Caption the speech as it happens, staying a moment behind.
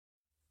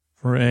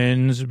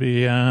Friends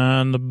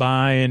beyond the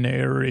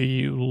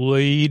binary,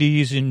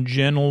 ladies and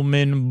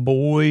gentlemen,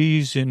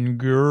 boys and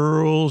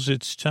girls,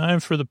 it's time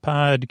for the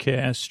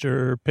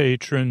podcaster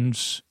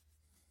patrons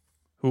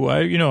who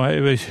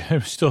I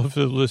still have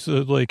to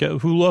listen, like,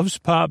 who loves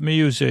pop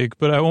music,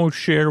 but I won't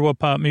share what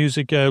pop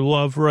music I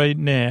love right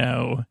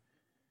now.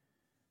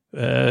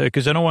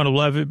 Because I don't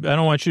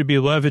want you to be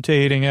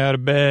levitating out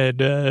of bed,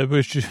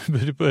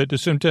 but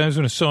sometimes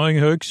when a song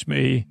hooks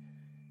me,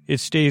 it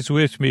stays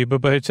with me,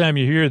 but by the time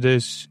you hear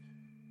this,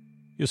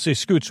 you'll say,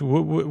 Scoots,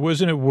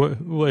 wasn't it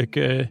like,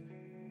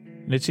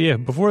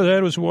 before that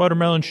it was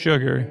Watermelon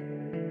Sugar.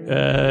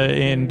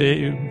 And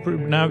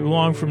not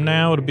long from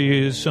now, it'll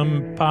be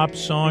some pop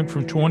song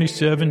from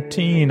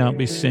 2017 I'll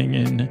be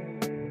singing.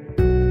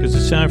 Because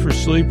it's time for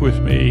Sleep With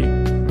Me.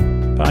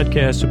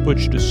 Podcast to put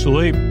you to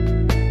sleep.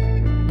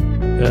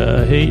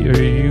 Hey,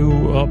 are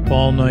you up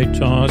all night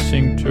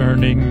tossing,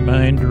 turning,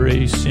 mind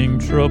racing,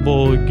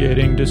 trouble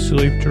getting to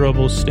sleep,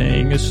 trouble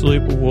staying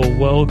asleep? Well,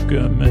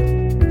 welcome.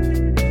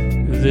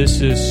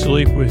 This is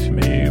Sleep With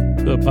Me,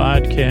 the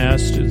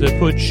podcast that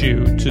puts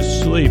you to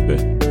sleep.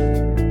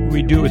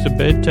 We do it with a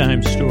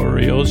bedtime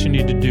story. All you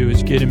need to do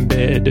is get in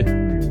bed,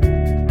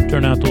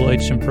 turn out the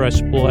lights and press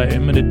play.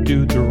 I'm going to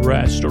do the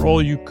rest, or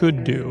all you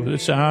could do.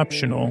 It's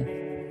optional.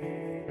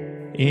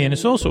 And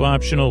it's also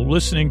optional.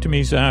 Listening to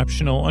me is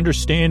optional.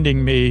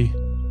 Understanding me,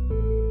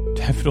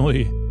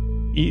 definitely. I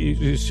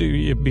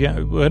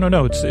don't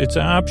know. It's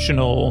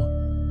optional.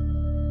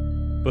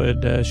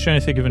 But I was trying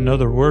to think of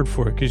another word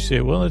for it. Because you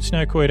say, well, it's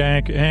not quite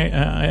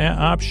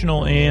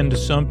optional and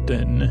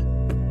something.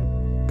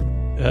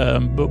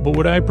 But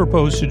what I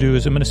propose to do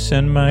is I'm going to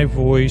send my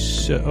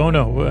voice. Turn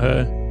out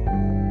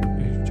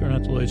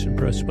the lights and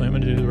press play. I'm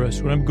going to do the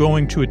rest. What I'm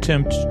going to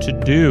attempt to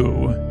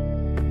do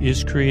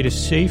is create a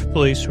safe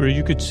place where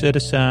you could set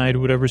aside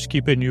whatever's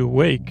keeping you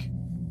awake.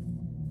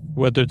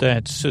 Whether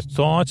that's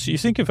thoughts. You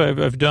think if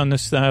I've done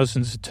this a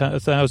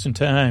thousand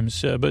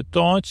times, but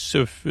thoughts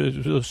of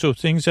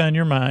things on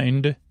your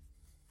mind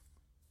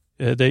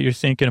that you're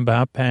thinking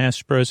about,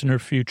 past, present, or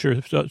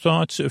future.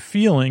 Thoughts of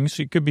feelings.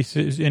 It could be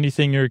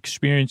anything you're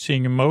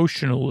experiencing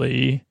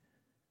emotionally.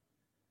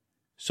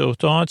 So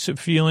thoughts of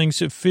feelings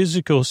of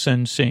physical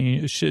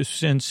sensations,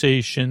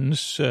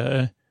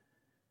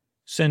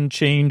 send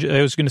change. I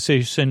was going to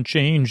say send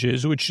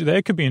changes, which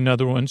that could be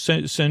another one.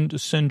 Send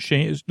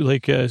change,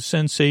 like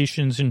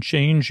sensations and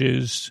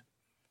changes,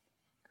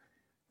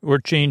 or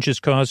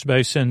changes caused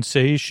by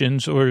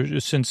sensations,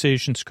 or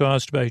sensations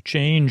caused by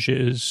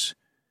changes.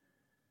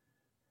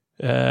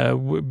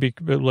 Whatever,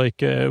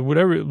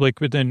 like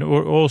within,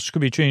 or also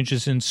could be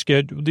changes in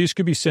schedule. These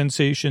could be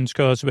sensations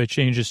caused by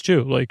changes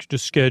too, like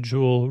just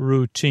schedule,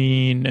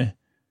 routine.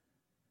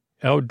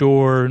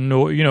 Outdoor,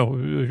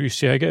 you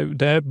see, I got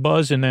that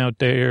buzzing out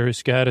there.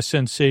 It's got a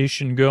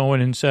sensation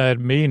going inside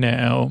me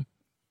now.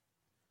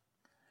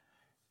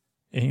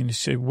 And you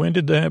say, when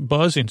did that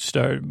buzzing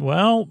start?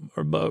 Well,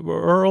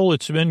 Earl,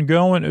 it's been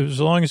going as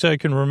long as I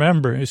can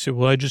remember. I said,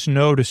 well, I just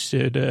noticed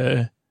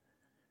it.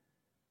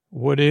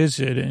 What is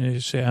it? And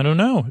you say, I don't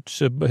know.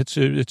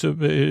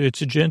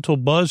 It's a gentle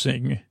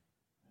buzzing.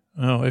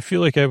 Oh, I feel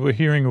like I'm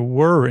hearing a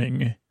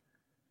whirring.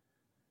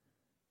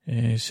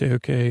 And you say,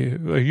 okay,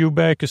 are you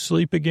back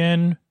asleep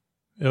again?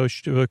 Oh,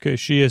 okay,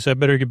 she is. I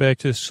better get back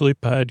to the sleep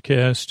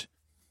podcast.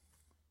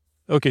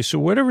 Okay, so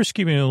whatever's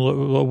keeping you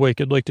awake,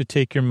 I'd like to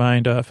take your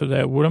mind off of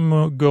that. What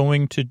I'm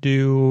going to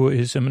do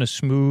is I'm going to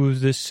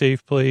smooth this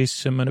safe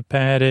place. I'm going to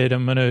pat it.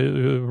 I'm going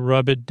to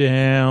rub it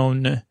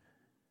down.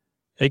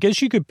 I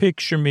guess you could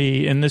picture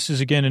me, and this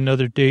is, again,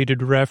 another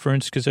dated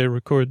reference because I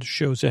record the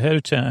shows ahead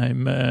of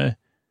time.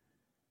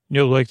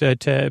 Like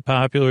that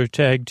popular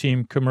tag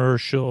team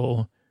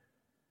commercial.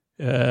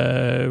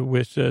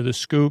 With the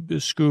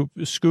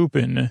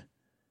scooping,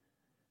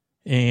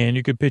 and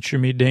you could picture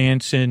me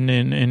dancing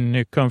in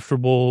a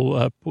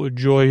comfortable,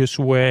 joyous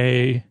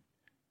way,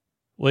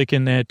 like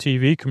in that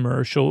TV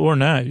commercial, or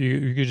not.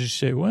 You could just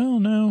say, well,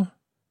 no.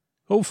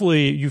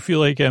 Hopefully you feel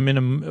like I'm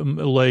in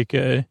like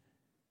you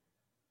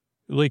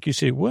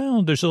say,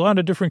 well, there's a lot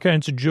of different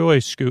kinds of joy,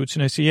 Scoots.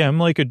 And I say, yeah, I'm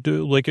like a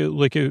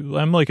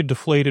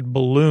deflated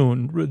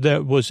balloon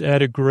that was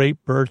at a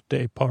great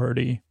birthday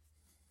party.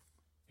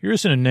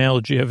 Here's an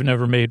analogy I've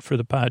never made for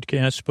the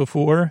podcast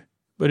before,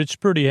 but it's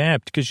pretty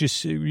apt because you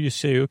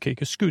say, okay,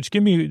 Scoots,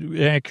 give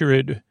me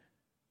accurate,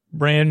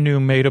 brand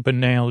new made up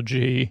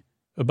analogy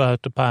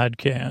about the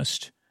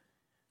podcast.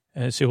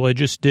 And I say, well, I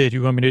just did.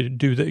 You want me to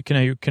do that?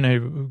 Can I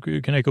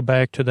go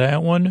back to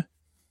that one?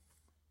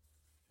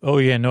 Oh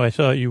yeah, no, I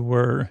thought you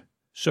were.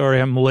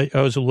 Sorry, I'm late.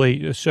 I was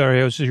late.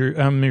 Sorry,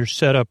 I'm your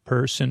setup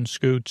person,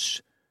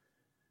 Scoots.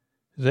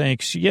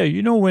 Thanks. Yeah,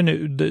 when a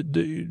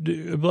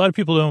lot of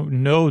people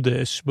don't know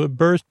this, but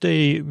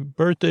birthday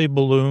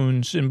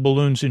balloons and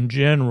balloons in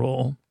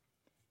general,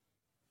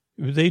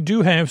 they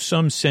do have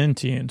some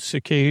sentience.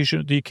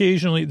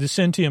 Occasionally, the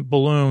sentient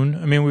balloon.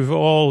 I mean, we've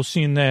all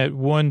seen that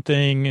one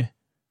thing. At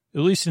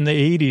least in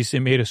the 80s, they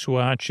made us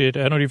watch it.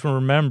 I don't even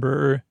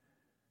remember.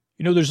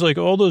 You know, there's like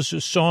all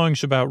those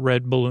songs about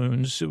red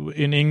balloons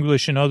in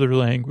English and other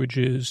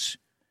languages.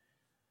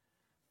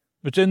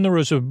 But then there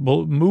was a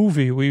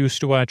movie we used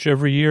to watch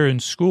every year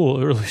in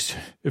school, or at least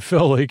it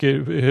felt like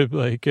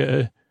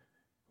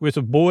with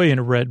a boy in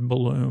a red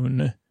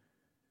balloon.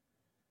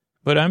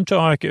 But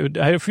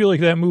I feel like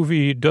that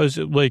movie does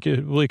it like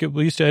at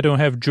least I don't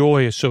have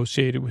joy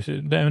associated with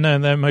it. And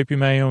that might be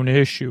my own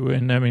issue.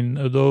 And I mean,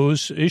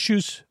 those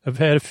issues, I've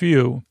had a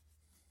few.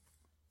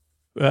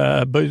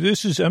 But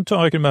I'm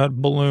talking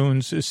about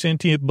balloons,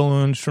 sentient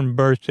balloons from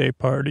birthday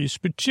parties,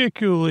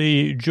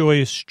 particularly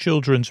joyous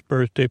children's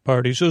birthday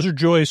parties. Those are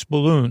joyous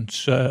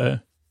balloons.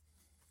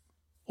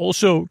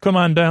 Also, come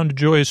on down to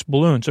joyous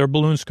balloons. Our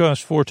balloons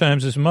cost 4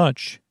 times as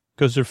much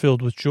because they're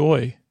filled with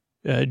joy.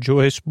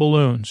 Joyous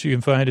balloons. You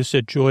can find us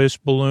at Joyous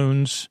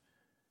Balloons.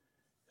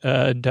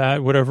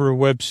 Whatever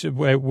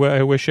website.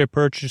 I wish I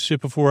purchased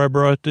it before I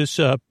brought this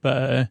up.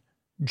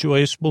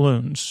 Joyous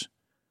balloons.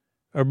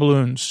 Our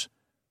balloons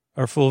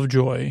are full of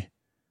joy.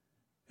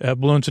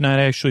 Balloons are not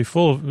actually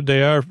full of,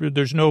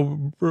 there's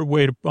no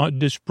way to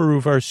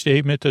disprove our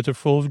statement that they're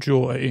full of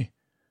joy.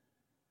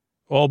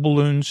 All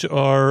balloons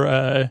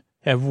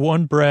have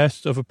one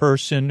breath of a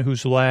person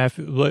who's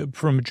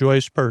from a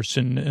joyous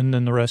person, and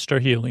then the rest are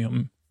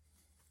helium.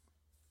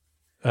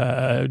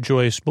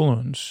 Joyous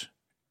balloons.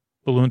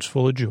 Balloons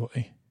full of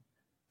joy.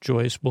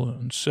 Joyous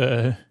balloons.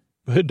 So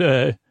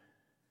you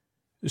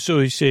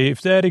say,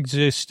 if that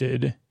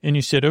existed, and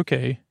you said,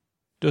 okay,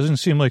 doesn't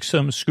seem like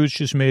something Scooch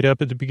just made up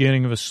at the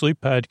beginning of a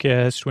sleep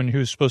podcast when he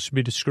was supposed to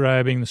be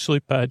describing the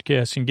sleep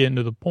podcast and getting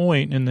to the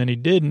point, and then he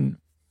didn't.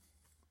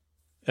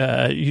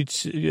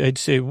 I'd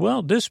say,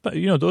 well, those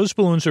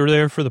balloons are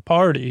there for the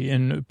party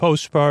and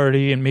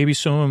post-party, and maybe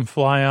some of them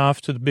fly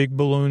off to the big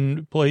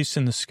balloon place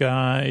in the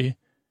sky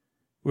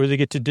where they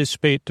get to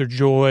dissipate their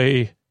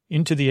joy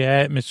into the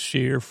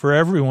atmosphere for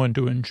everyone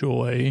to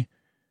enjoy.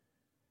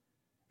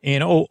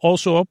 And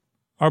also,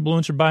 our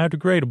balloons are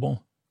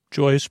biodegradable.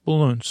 Joyous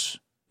balloons.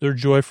 They're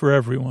joy for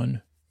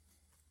everyone.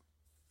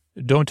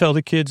 Don't tell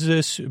the kids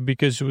this,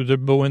 because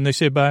when they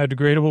say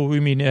biodegradable, we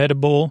mean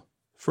edible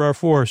for our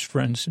forest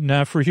friends,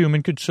 not for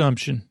human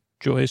consumption.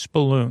 Joyous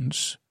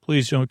balloons.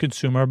 Please don't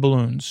consume our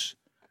balloons.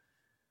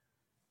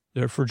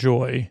 They're for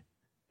joy.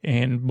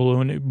 And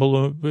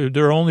balloon,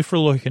 they're only for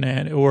looking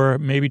at, or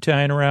maybe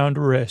tying around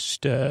a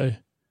wrist. But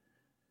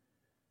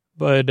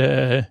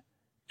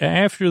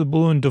after the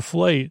balloon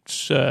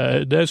deflates,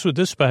 that's what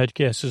this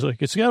podcast is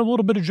like. It's got a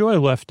little bit of joy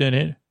left in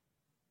it,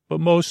 but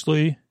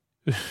mostly.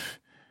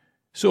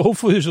 So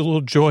hopefully there's a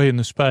little joy in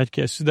this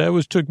podcast.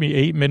 That took me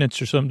 8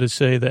 minutes or something to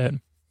say that.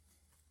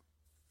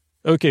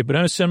 Okay, but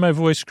I'm going to send my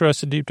voice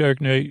across the deep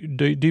dark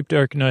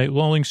night,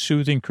 lulling,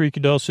 soothing, creaky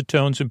dulcet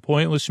tones and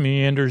pointless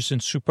meanders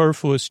and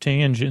superfluous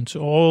tangents,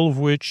 all of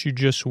which you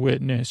just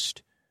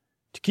witnessed,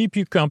 to keep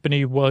you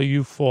company while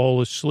you fall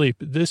asleep.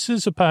 This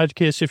is a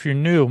podcast. If you're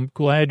new, I'm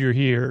glad you're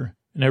here,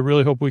 and I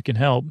really hope we can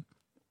help.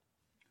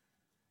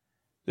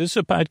 This is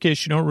a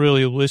podcast you don't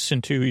really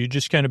listen to. You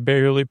just kind of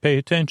barely pay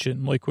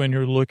attention. Like when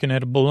you're looking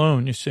at a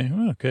balloon, you say,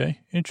 oh,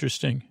 okay,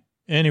 interesting.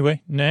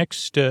 Anyway,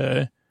 next,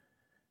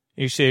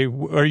 you say,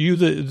 are you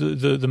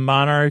the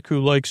monarch who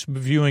likes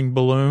viewing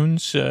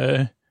balloons?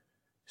 Say,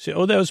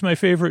 oh, that was my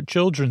favorite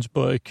children's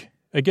book.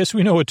 I guess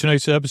we know what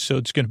tonight's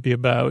episode's going to be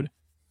about.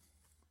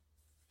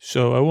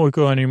 So I won't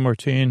go on any more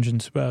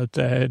tangents about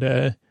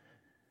that.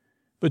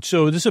 But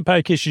so this is a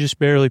podcast you just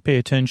barely pay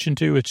attention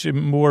to. It's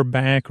more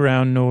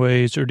background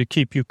noise or to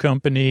keep you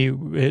company.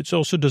 It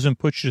also doesn't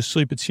put you to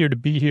sleep. It's here to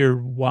be here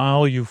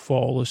while you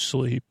fall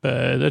asleep.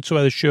 That's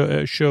why the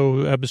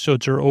show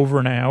episodes are over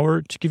an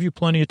hour, to give you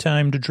plenty of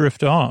time to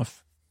drift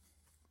off.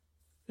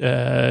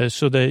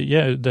 So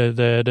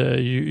that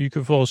you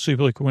can fall asleep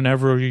like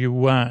whenever you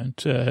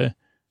want.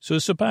 So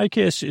it's a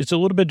podcast. It's a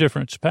little bit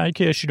different. It's a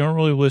podcast you don't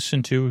really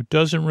listen to. It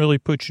doesn't really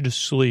put you to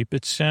sleep.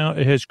 It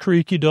has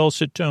creaky,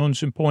 dulcet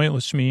tones and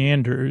pointless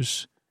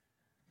meanders.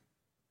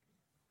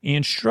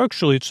 And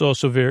structurally, it's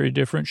also very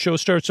different. Show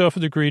starts off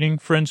with a greeting,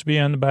 friends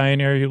beyond the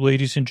binary,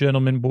 ladies and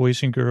gentlemen,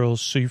 boys and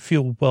girls, so you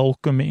feel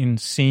welcome and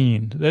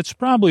seen. That's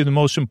probably the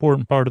most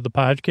important part of the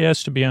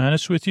podcast, to be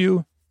honest with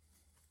you,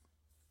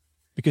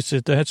 because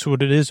that's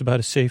what it is about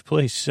a safe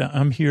place.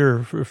 I'm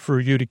here for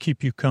you to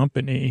keep you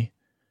company.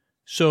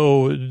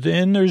 So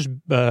then there's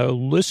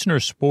listener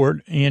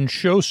support and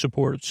show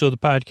support. So the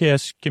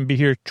podcast can be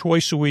here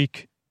twice a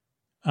week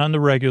on the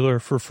regular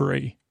for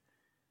free.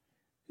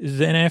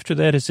 Then after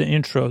that is the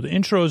intro. The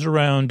intro is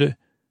around,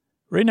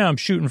 right now I'm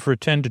shooting for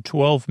 10 to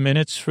 12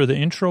 minutes for the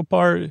intro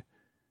part,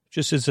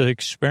 just as an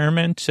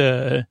experiment.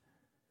 And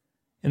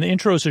the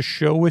intro is a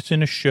show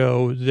within a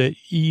show that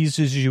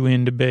eases you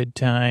into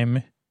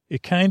bedtime.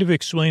 It kind of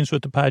explains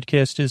what the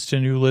podcast is to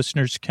new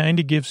listeners, kind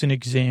of gives an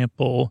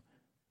example.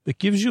 It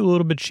gives you a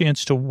little bit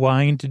chance to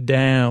wind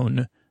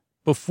down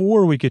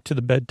before we get to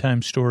the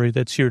bedtime story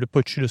that's here to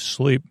put you to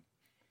sleep.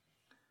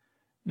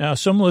 Now,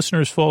 some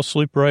listeners fall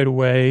asleep right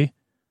away.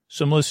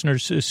 Some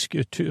listeners,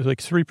 like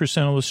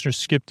 3% of listeners,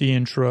 skip the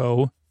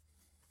intro.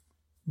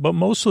 But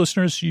most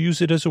listeners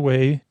use it as a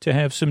way to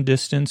have some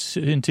distance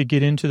and to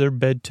get into their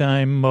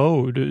bedtime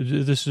mode.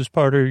 This is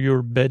part of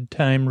your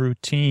bedtime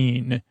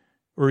routine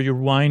or your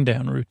wind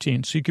down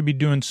routine. So you could be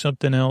doing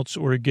something else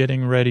or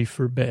getting ready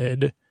for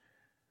bed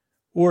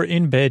or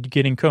in bed,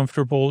 getting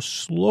comfortable,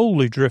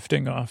 slowly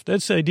drifting off.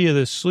 That's the idea of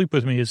this sleep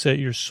with me, is that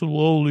you're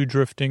slowly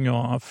drifting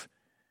off.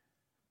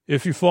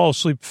 If you fall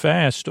asleep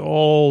fast,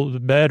 all the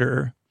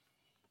better.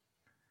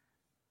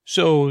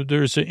 So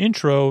there's an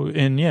intro,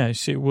 and yeah, I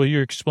say, well,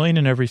 you're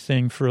explaining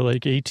everything for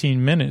like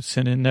 18 minutes,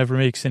 and it never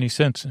makes any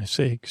sense. And I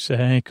say,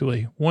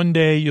 exactly. One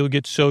day you'll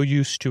get so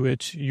used to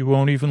it, you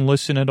won't even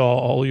listen at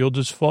all. You'll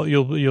just fall.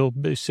 You'll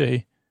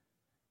say,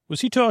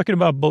 was he talking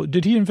about?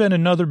 Did he invent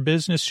another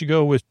business to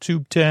go with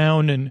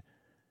Tubetown and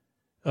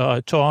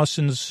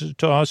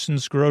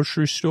Towson's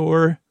grocery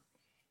store?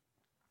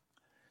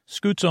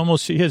 Scoot's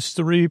he has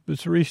three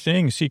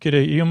things.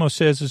 He almost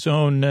has his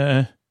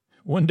own.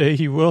 One day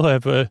he will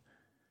have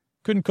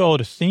couldn't call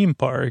it a theme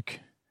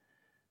park,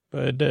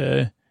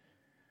 but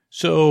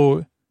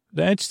so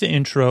that's the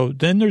intro.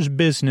 Then there's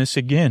business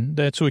again.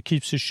 That's what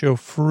keeps the show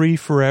free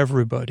for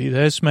everybody.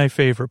 That's my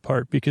favorite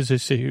part, because they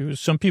say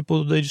some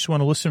people, they just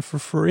want to listen for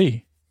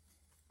free.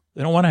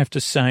 They don't want to have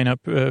to sign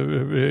up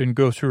and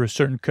go through a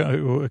certain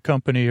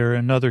company or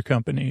another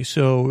company.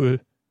 So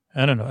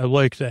I don't know. I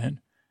like that.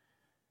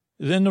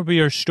 Then there'll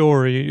be our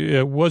story.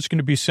 It was going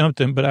to be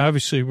something, but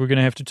obviously we're going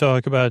to have to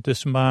talk about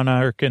this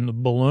Monarch and the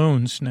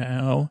balloons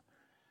now.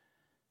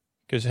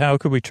 Because how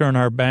could we turn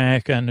our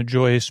back on the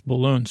joyous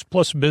balloons?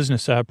 Plus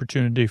business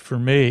opportunity for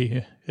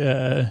me,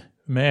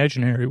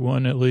 imaginary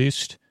one at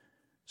least.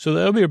 So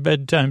that'll be a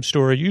bedtime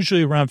story,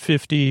 usually around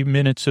 50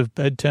 minutes of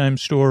bedtime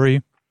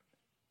story.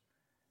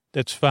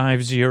 That's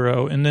 50,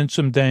 and then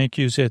some thank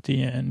yous at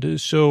the end.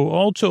 So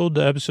all told,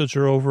 the episodes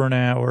are over an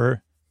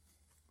hour.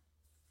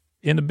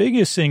 And the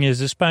biggest thing is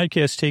this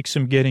podcast takes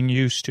some getting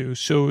used to.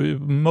 So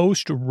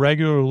most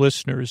regular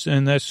listeners,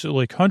 and that's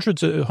like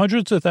hundreds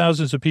of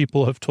thousands of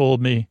people have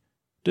told me,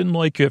 didn't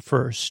like you at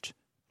first.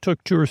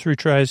 Took 2 or 3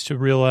 tries to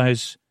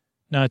realize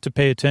not to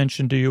pay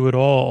attention to you at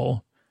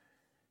all.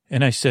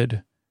 And I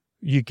said,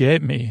 you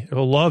get me. I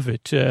love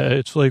it.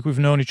 It's like we've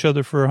known each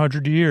other for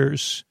 100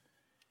 years.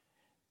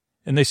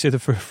 And they say the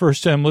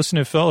first time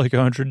listening, it felt like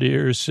 100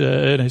 years.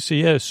 And I say,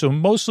 yeah. So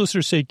most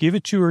listeners say, give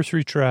it 2 or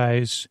 3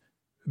 tries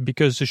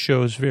because the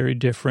show is very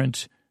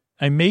different.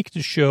 I make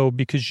the show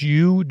because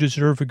you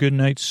deserve a good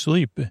night's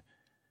sleep.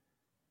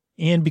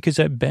 And because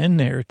I've been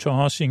there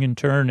tossing and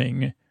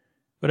turning.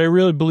 But I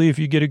really believe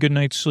you get a good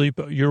night's sleep,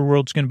 your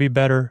world's going to be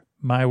better.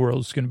 My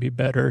world's going to be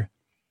better.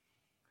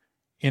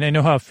 And I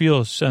know how it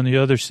feels on the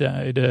other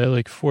side,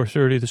 like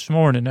 4:30 this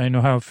morning. I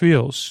know how it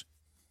feels.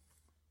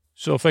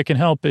 So if I can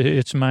help it,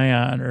 it's my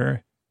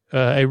honor.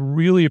 I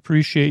really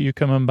appreciate you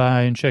coming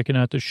by and checking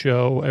out the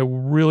show. I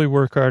really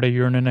work hard. I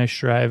earn a nice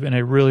drive, and I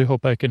really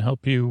hope I can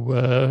help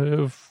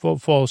you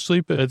fall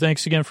asleep.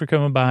 Thanks again for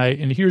coming by.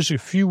 And here's a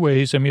few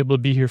ways I'm able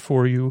to be here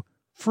for you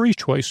free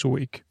twice a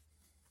week.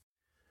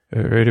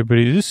 All right,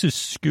 everybody, this is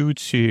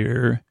Scoots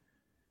here,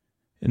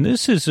 and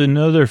this is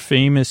another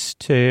famous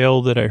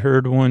tale that I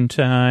heard one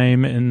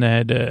time, and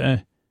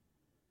that,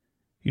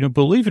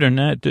 believe it or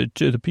not,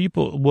 to the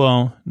people,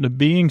 well, the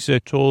beings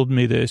that told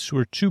me this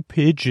were 2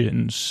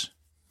 pigeons.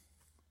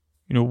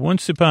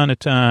 Once upon a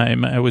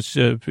time, I was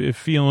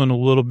feeling a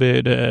little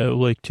bit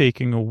like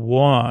taking a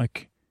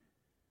walk,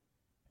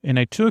 and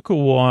I took a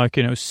walk,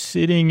 and I was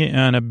sitting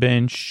on a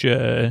bench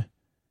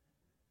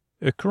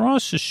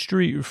across the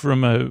street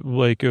from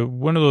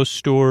one of those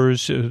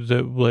stores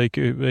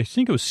that I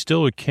think it was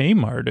still a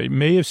Kmart. It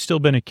may have still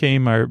been a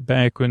Kmart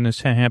back when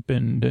this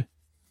happened.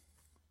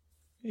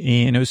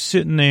 And I was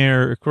sitting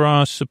there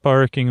across the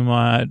parking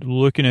lot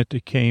looking at the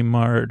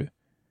Kmart,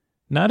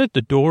 not at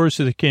the doors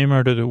of the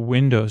Kmart or the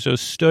windows. I was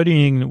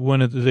studying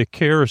one of the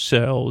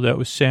carousel that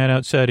was sat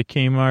outside of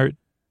Kmart.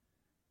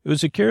 It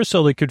was a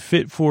carousel that could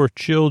fit 4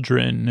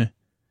 children.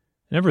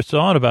 Never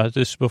thought about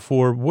this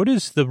before. What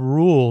is the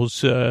rules?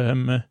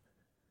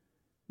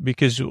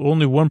 Because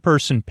only one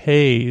person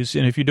pays,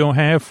 and if you don't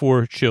have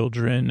 4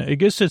 children, I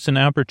guess it's an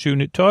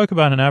opportunity. Talk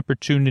about an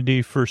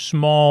opportunity for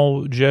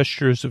small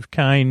gestures of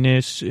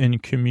kindness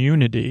and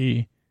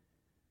community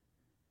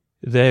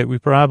that we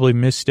probably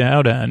missed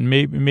out on.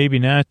 Maybe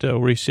not, though,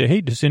 where you say,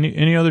 hey, does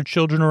any other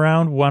children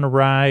around want to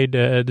ride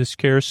this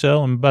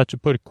carousel? I'm about to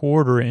put a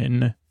quarter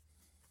in.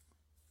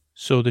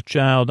 So the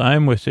child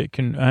I'm with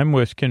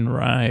can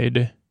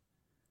ride.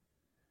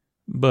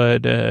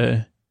 But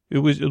it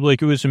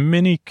was a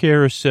mini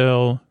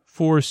carousel,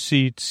 4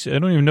 seats. I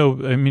don't even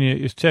know. I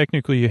mean,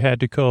 technically you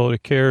had to call it a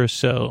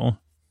carousel.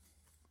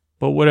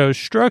 But what I was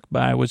struck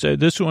by was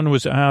that this one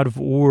was out of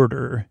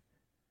order.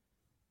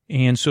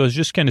 And so I was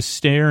just kind of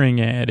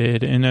staring at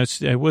it, and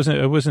I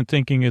wasn't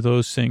thinking of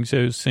those things.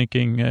 I was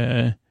thinking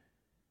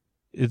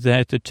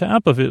that the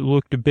top of it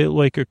looked a bit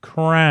like a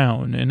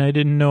crown, and I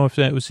didn't know if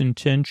that was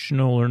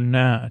intentional or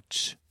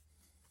not.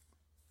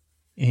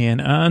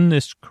 And on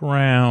this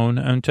crown,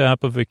 on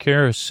top of a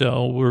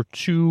carousel, were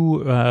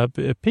 2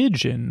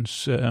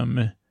 pigeons.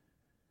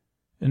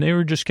 and they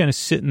were just kind of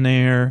sitting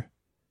there.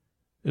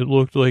 It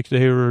looked like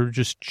they were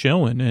just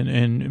chilling,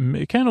 and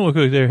it kind of looked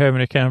like they were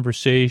having a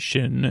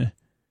conversation.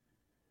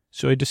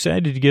 So I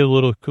decided to get a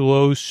little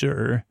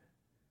closer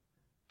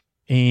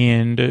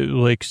and,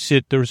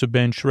 sit. There was a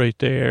bench right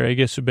there. I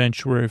guess a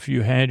bench where if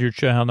you had your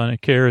child on the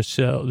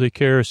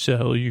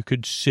carousel, you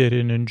could sit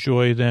and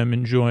enjoy them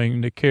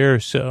enjoying the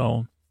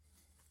carousel.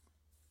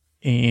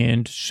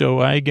 And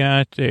so I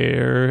got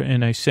there,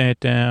 and I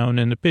sat down,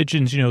 and the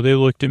pigeons, they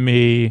looked at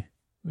me.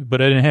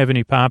 But I didn't have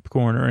any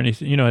popcorn or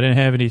anything. I didn't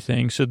have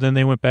anything. So then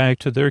they went back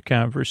to their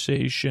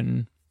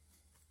conversation.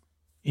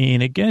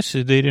 And I guess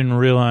they didn't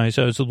realize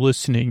I was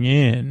listening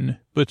in,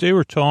 but they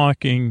were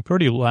talking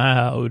pretty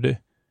loud.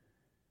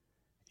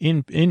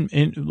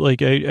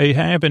 I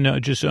happened to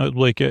just,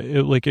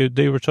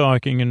 they were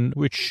talking, and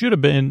which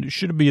should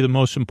be the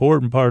most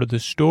important part of the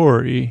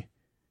story.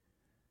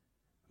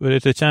 But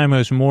at the time, I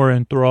was more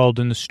enthralled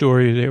in the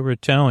story they were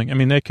telling. I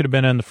mean, that could have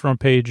been on the front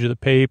page of the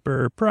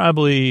paper,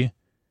 probably.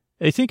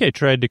 I think I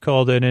tried to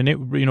call that in it,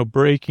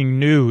 breaking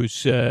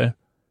news.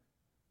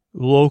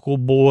 Local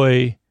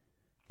boy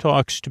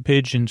talks to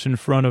pigeons in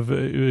front of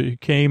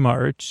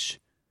Kmart's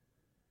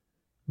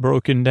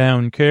broken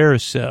down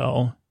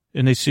carousel.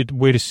 And they said,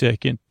 wait a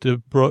second,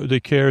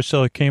 the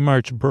carousel at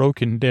Kmart's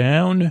broken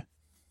down?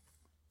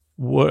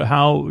 What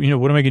am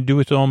I going to do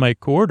with all my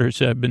quarters?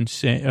 I've been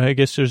saying, I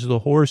guess there's the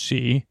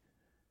horsey.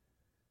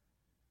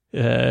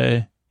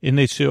 And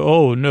they said,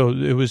 oh, no,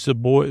 it was the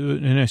boy.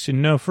 And I said,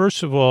 no,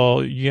 first of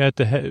all, you got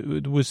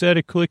was that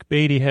a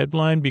clickbaity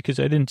headline?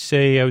 Because I didn't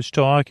say I was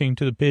talking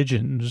to the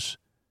pigeons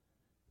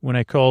when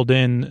I called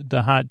in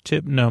the hot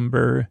tip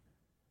number.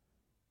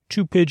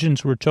 Two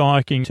pigeons were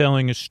talking,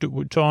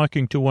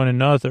 talking to one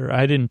another.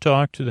 I didn't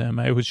talk to them.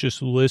 I was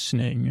just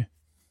listening.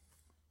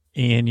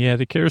 And yeah,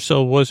 the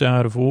carousel was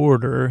out of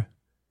order.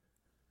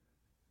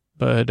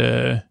 But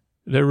that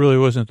really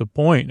wasn't the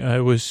point.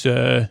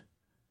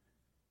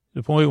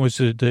 The point was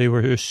that they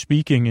were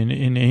speaking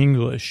in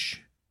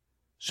English.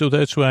 So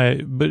that's why,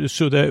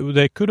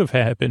 that could have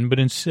happened, but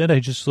instead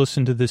I just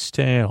listened to this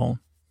tale.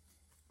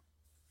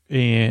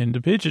 And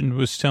the pigeon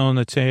was telling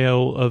the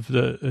tale of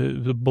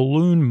the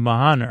balloon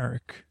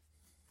Monarch.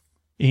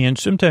 And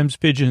sometimes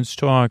pigeons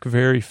talk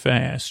very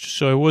fast.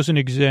 So I wasn't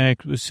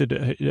exactly,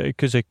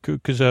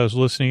 because I was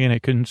listening and I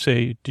couldn't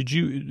say,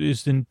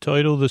 is the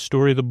title the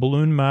story of the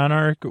balloon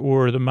Monarch,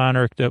 or the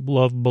monarch that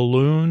loved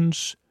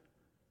balloons?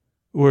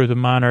 Or the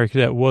monarch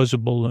that was a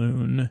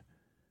balloon.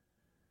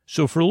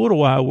 So for a little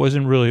while, I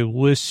wasn't really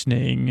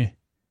listening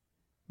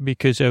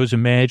because I was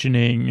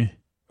imagining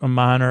the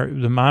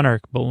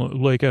monarch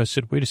balloon. Like I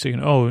said, wait a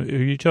second. Oh, are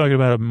you talking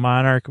about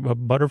a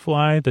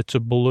butterfly that's a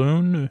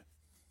balloon?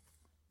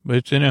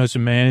 But then I was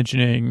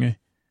imagining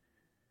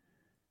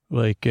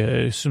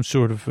some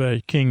sort of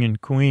king and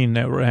queen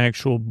that were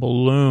actual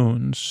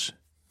balloons,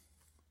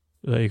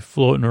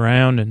 floating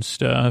around and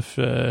stuff.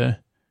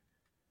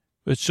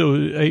 But so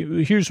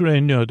here's what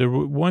I know.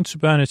 Once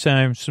upon a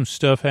time, some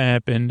stuff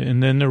happened,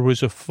 and then there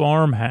was a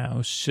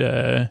farmhouse,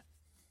 and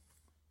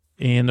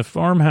the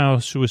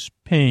farmhouse was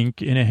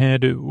pink, and it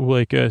had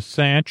a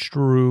thatched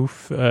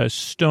roof,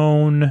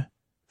 stone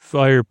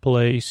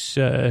fireplace.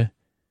 It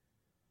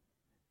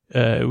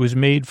was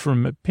made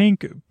from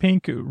pink,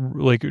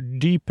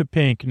 deep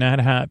pink,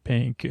 not hot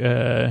pink,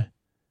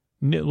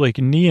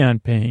 neon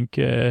pink.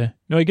 No,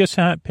 I guess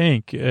hot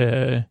pink.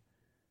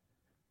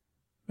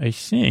 I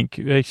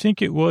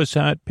think it was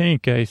hot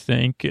pink. I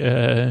think,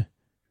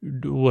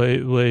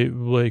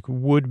 like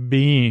wood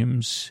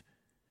beams,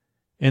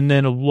 and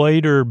then a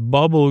lighter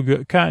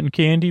cotton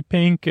candy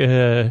pink,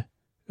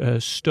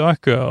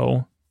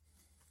 stucco.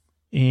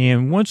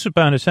 And once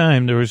upon a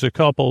time, there was a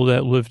couple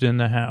that lived in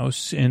the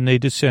house, and they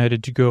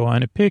decided to go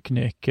on a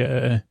picnic.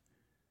 And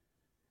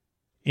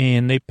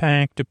they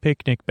packed a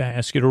picnic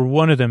basket, or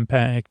one of them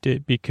packed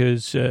it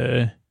because,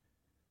 it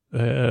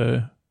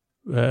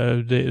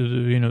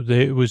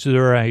was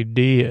their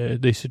idea.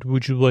 They said,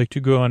 would you like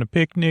to go on a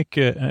picnic?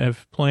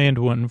 I've planned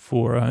one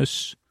for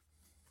us.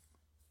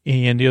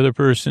 And the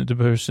person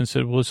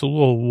said, well, it's a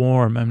little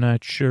warm. I'm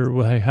not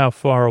sure how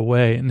far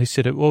away. And they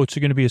said, oh, it's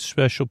going to be a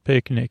special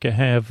picnic. I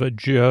have a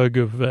jug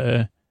of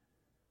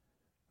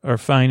our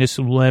finest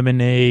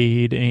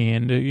lemonade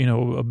and,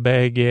 a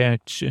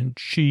baguette and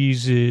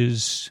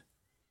cheeses.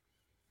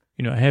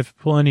 I have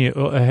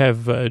I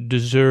have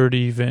dessert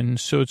even.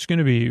 So it's going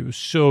to be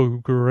so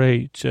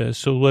great.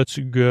 So let's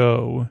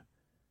go.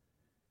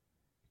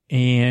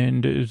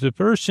 And the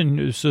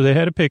person, so they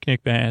had a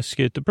picnic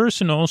basket. The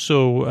person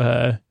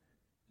also,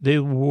 they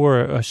wore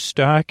a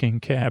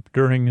stocking cap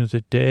during the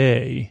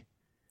day.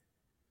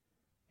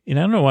 And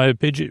I don't know why a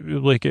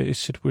pigeon, I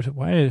said,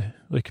 why,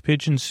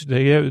 pigeons,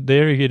 they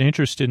get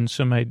interested in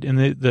some, and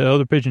the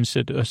other pigeon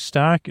said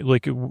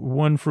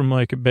one from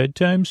a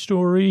bedtime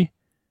story.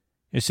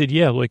 I said,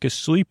 yeah, a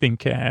sleeping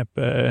cap,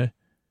 one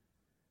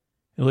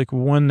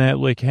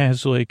that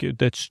has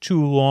that's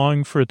too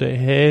long for the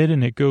head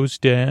and it goes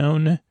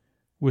down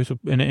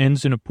and it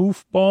ends in a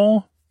poof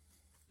ball.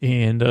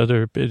 And the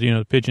other,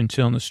 the pigeon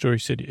telling the story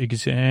said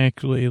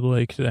exactly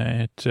like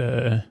that.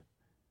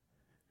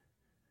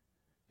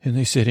 And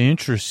they said,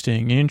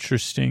 interesting.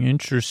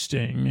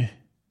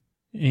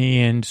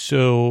 And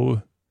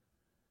so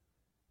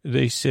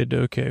they said,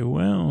 okay,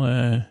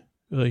 well,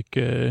 anyway,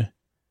 can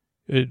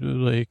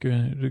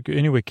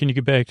you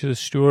get back to the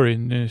story?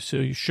 And they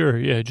said, sure,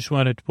 yeah, I just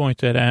wanted to point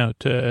that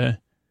out.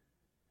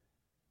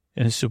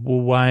 And I said,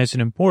 well, why is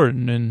it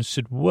important? And I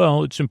said,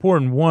 well, it's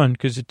important, one,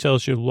 because it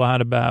tells you a lot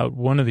about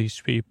one of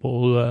these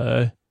people.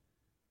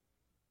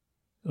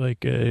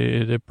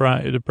 They're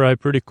probably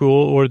pretty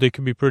cool, or they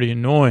could be pretty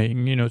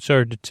annoying. It's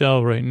hard to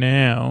tell right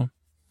now.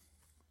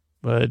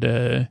 But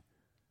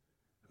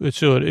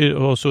it's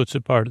a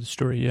part of the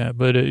story, yeah.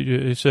 But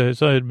I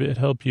thought it'd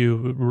help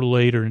you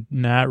relate or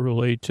not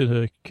relate to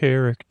the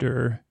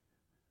character.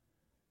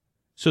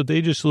 So they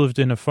just lived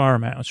in a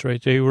farmhouse,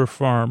 right? They were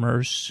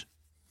farmers.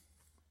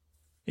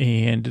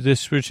 And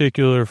this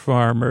particular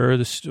farmer,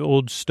 this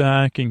old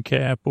stocking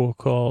cap, we'll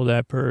call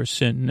that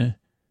person,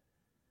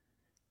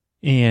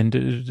 and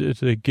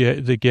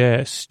the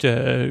guest,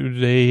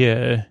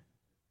 they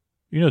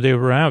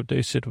were out.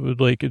 They said,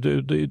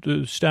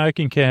 the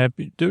stocking cap,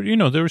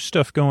 there was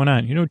stuff going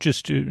on.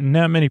 Just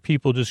not many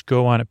people just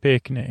go on a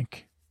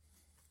picnic.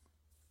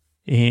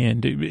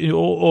 And,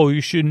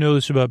 you should know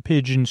this about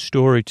pigeon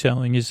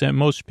storytelling, is that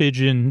most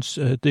pigeons,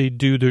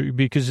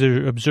 because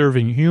they're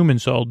observing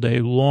humans all day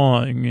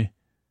long,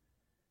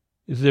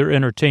 they're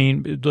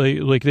entertained,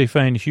 they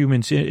find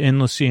humans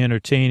endlessly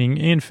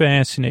entertaining and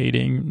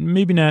fascinating,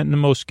 maybe not in the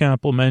most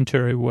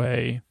complimentary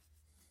way.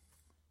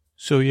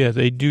 So, yeah,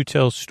 they do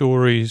tell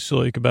stories,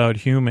 about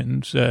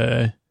humans,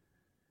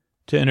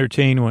 to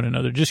entertain one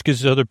another, just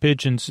because other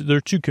pigeons,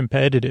 they're too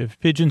competitive.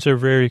 Pigeons are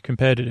very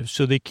competitive,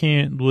 so they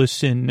can't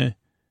listen.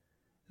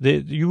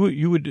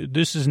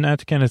 This is not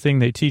the kind of thing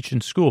they teach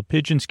in school.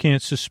 Pigeons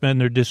can't suspend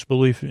their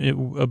disbelief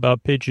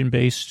about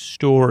pigeon-based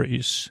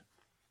stories.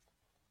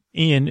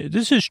 And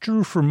this is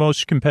true for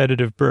most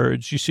competitive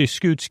birds. You say,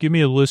 Scoots, give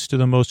me a list of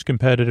the most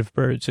competitive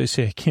birds. I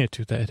say, I can't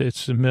do that.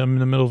 I'm in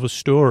the middle of a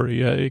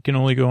story. I can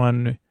only go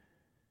on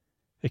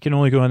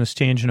this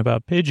tangent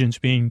about pigeons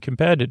being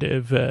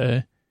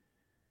competitive.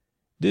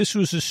 This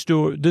was a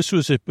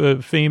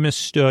famous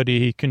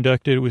study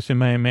conducted within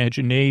my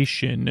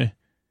imagination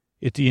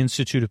at the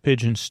Institute of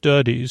Pigeon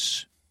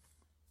Studies,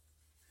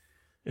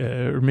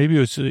 or maybe it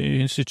was the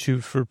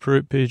Institute for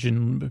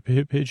Fictional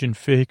Pigeons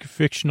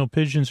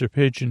or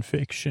Pigeon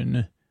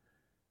Fiction.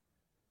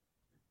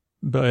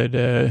 But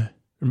or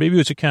maybe it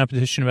was a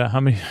competition about how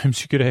many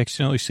times you could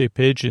accidentally say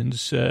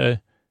pigeons.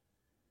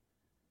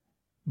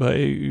 But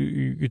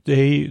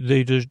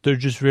they're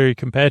just very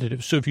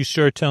competitive. So if you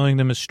start telling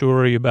them a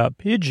story about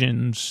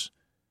pigeons,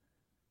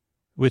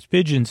 with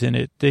pigeons in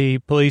it,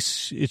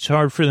 it's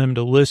hard for them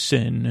to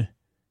listen.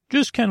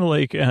 Just kind of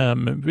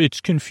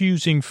it's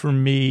confusing for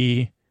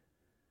me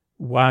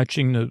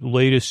watching the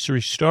latest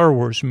 3 Star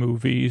Wars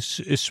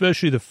movies,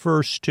 especially the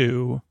first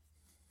 2,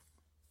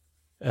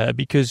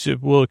 because,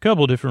 a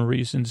couple different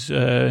reasons.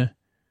 Now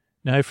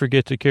I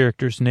forget the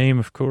character's name,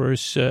 of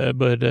course,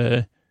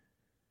 but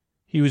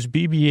he was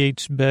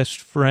BB-8's best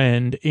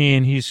friend,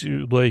 and he's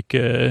like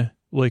a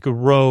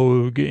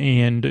rogue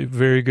and a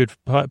very good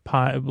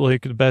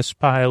the best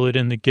pilot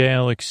in the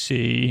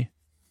galaxy.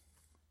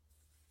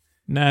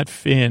 Not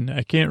Finn.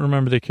 I can't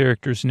remember the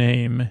character's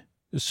name.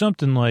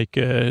 Something like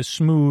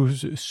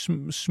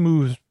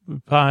smooth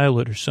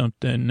pilot or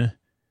something.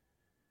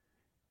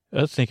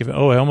 I think of it.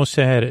 Oh, I almost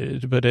had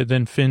it, but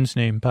then Finn's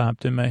name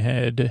popped in my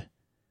head.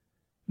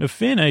 Now,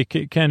 Finn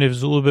kind of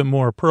is a little bit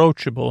more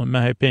approachable, in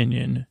my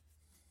opinion.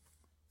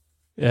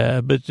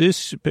 But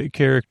this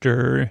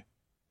character,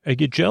 I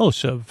get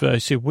jealous of. I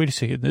say, wait a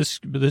second,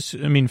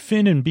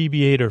 Finn and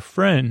BB-8 are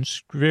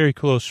friends, very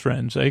close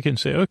friends. I can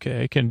say,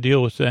 okay, I can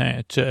deal with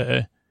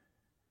that.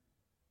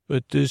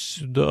 But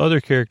the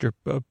other character,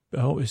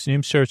 his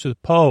name starts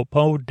with Poe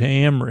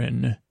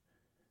Dameron.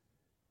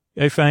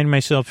 I find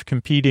myself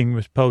competing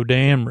with Poe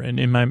Dameron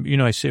in my,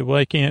 I say, well,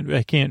 I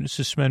can't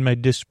suspend my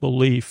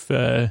disbelief,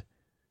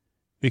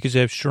 because I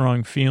have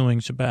strong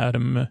feelings about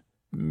him,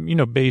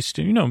 based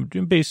in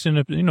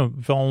a,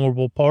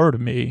 vulnerable part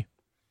of me.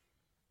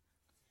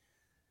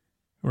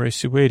 Where I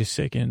say, wait a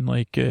second,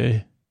 how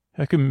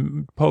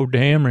come Poe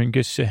Dameron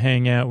gets to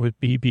hang out with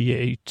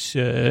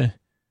BB-8?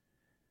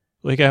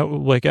 I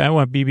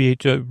want BB-8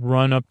 to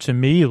run up to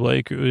me,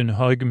 and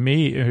hug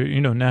me,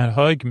 or, not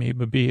hug me,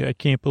 but I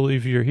can't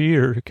believe you're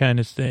here kind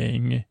of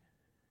thing.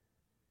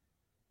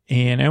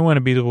 And I want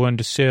to be the one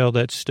to say all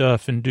that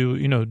stuff and do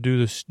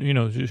this,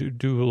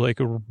 do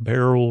like a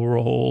barrel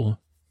roll.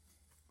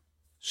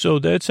 So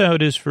that's how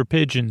it is for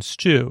pigeons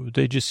too.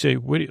 They just say,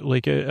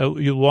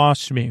 you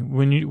lost me.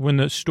 When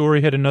the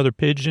story had another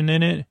pigeon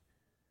in it,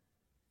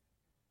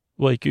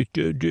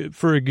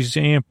 for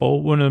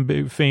example, one of the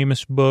big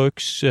famous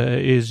books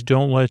is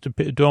Don't Let a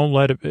Pigeon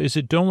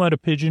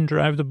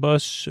Drive the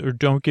Bus, or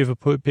Don't Give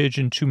a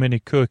Pigeon Too Many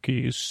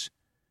Cookies.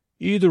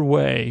 Either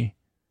way,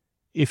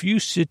 if you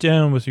sit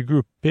down with a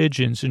group of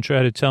pigeons and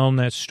try to tell them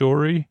that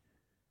story,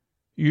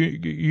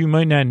 you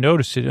might not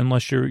notice it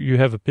unless you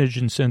have a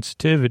pigeon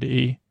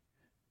sensitivity,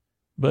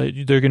 but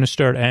they're going to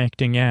start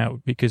acting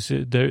out because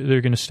they're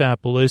going to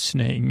stop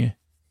listening.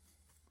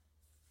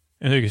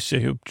 And they're going to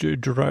say,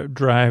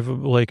 drive.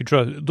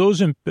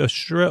 Those in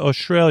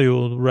Australia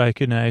will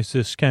recognize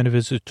this kind of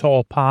as a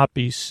tall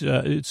poppy.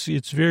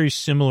 It's very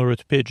similar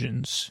with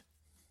pigeons.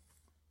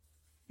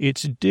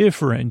 It's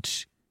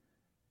different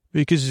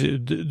because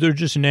they're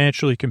just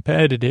naturally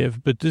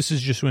competitive, but this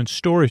is just when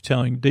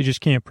storytelling, they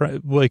just can't,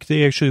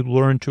 they actually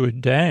learn to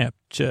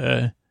adapt,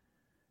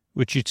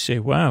 which you'd say,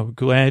 wow,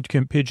 glad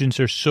pigeons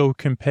are so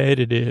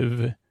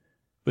competitive,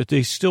 but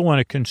they still want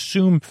to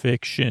consume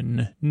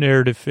fiction,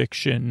 narrative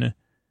fiction.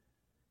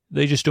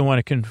 They just don't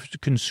want to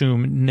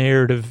consume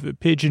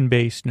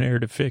pigeon-based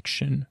narrative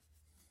fiction.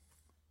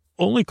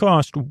 Only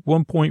cost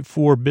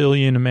 $1.4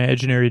 billion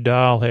imaginary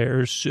doll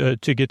hairs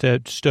to get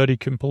that study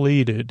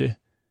completed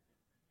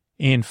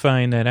and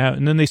find that out.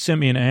 And then they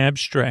sent me an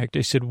abstract.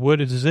 I said,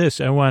 what is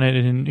this? I want it,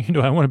 and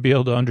I want to be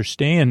able to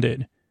understand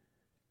it.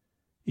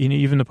 And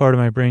even the part of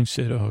my brain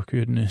said, oh,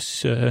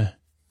 goodness.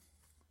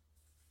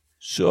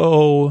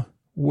 So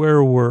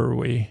where were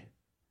we?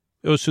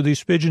 So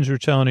these pigeons were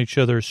telling each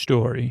other a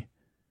story.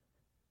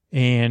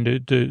 And they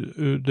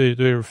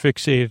were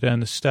fixated on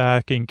the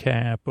stocking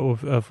cap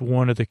of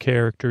one of the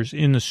characters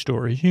in the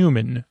story,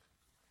 human,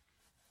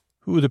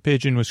 who the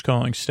pigeon was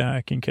calling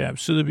stocking cap.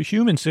 So the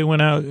humans, they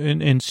went out,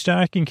 and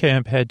stocking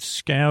cap had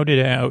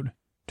scouted out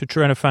to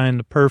try to find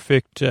the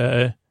perfect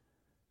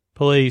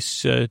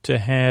place to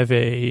have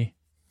a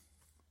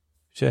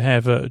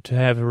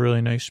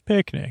really nice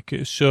picnic.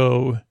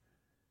 So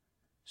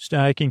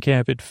stocking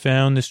cap had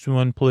found this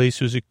one place.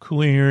 It was a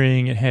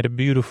clearing. It had a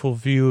beautiful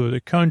view of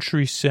the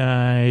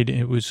countryside.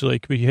 It was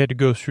but you had to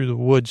go through the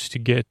woods to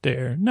get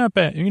there. Not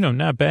bad,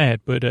 not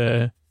bad,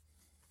 but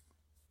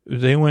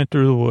they went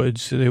through the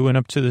woods. They went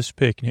up to this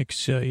picnic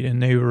site,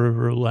 and they were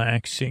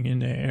relaxing in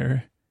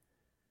there.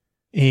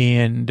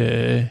 And,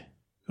 they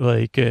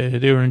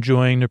were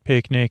enjoying their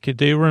picnic.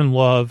 They were in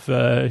love.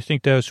 I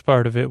think that was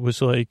part of it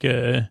was I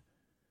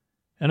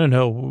don't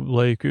know,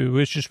 it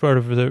was just part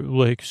of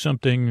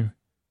something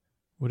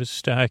what a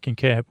stocking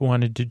cap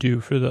wanted to do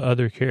for the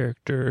other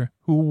character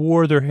who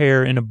wore their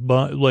hair in a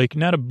bun,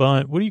 not a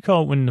bun. What do you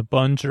call it when the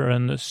buns are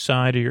on the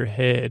side of your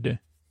head?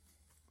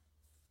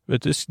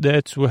 But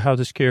that's how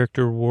this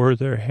character wore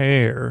their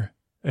hair.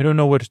 I don't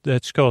know what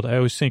that's called. I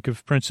always think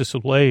of Princess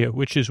Leia,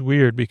 which is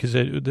weird because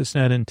that's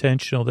not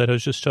intentional. That I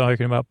was just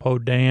talking about Poe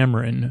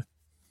Dameron.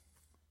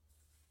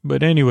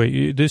 But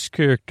anyway, this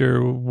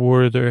character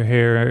wore their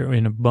hair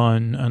in a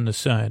bun on the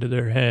side of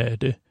their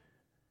head.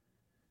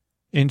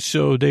 And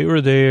so they were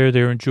there.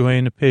 They were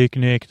enjoying the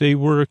picnic. They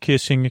were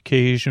kissing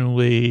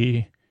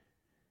occasionally.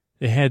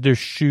 They had their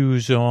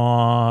shoes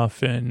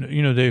off, and,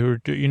 they were,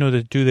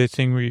 they do that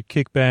thing where you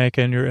kick back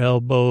on your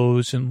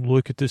elbows and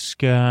look at the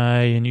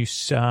sky, and you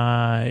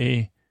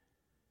sigh,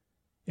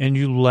 and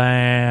you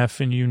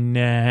laugh, and you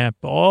nap,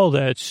 all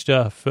that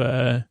stuff.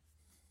 And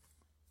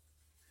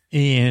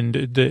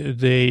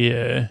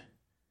they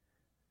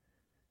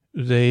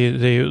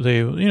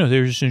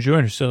were just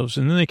enjoying themselves,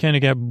 and then they kind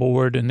of got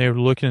bored, and they were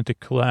looking at the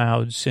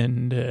clouds,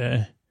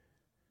 and,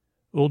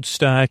 old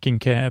stocking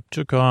cap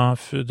took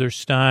off their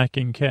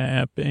stocking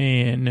cap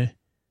and,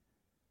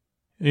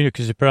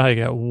 because it probably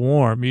got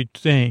warm, you'd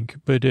think.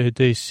 But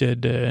they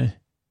said,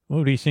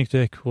 what do you think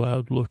that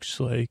cloud looks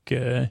like,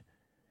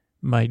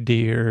 my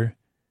dear?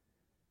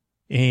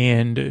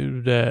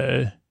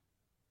 And,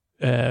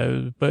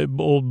 but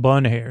old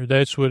bun hair,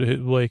 that's what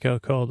I'll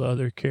call the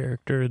other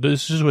character.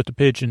 This is what the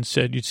pigeon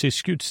said. You'd say,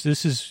 Scoots,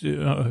 this is,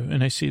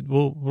 and I said,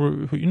 well,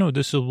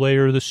 this is a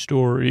layer of the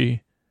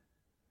story.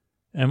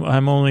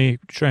 I'm only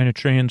trying to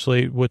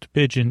translate what the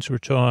pigeons were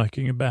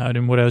talking about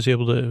and what I was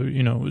able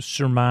to,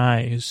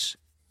 surmise.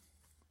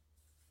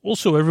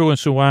 Also, every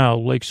once in a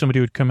while, somebody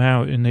would come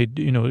out and they'd,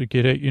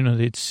 get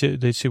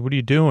it, they'd say, what are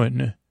you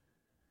doing?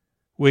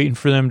 Waiting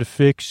for them to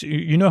fix.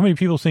 You know how many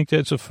people think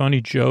that's a funny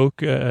joke,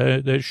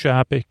 that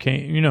shop at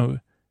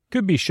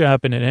could be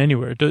shopping at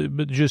anywhere,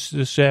 but just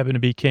this happened to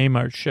be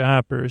Kmart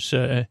shoppers.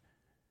 They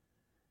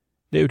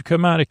would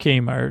come out of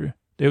Kmart.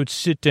 They would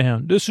sit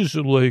down. This is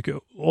of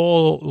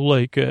all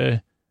the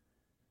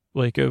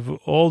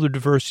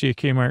diversity of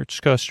Kmart's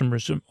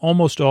customers,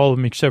 almost all of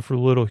them except for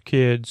little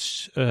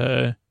kids.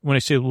 When I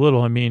say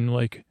little, I mean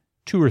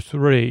 2 or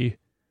 3,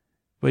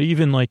 but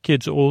even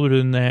kids older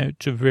than that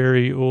to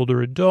very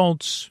older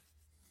adults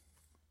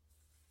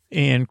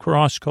and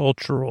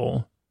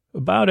cross-cultural.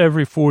 About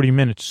every 40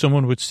 minutes,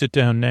 someone would sit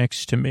down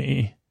next to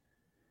me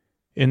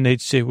and they'd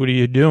say, what are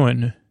you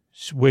doing?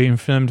 Just waiting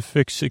for them to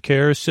fix the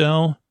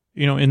carousel?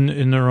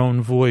 In their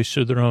own voice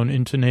or their own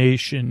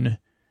intonation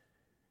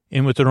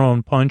and with their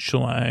own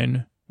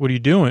punchline. What are you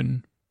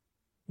doing?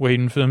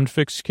 Waiting for them to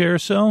fix the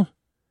carousel?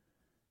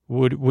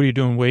 What are you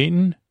doing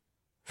waiting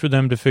for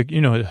them to fix,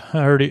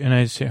 hardy, and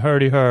I'd say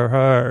hardy har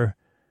har.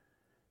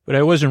 But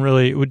it didn't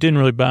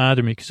really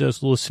bother me because I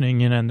was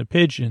listening in on the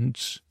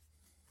pigeons.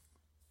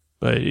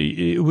 But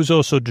it was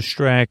also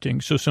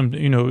distracting. So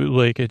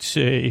I'd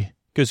say,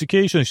 Because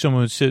occasionally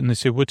someone would sit and they'd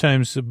say, what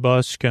time's the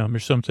bus come or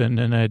something?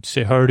 And I'd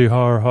say, hardy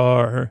har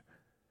har.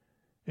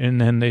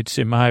 And then they'd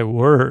say, my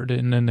word.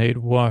 And then they'd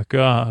walk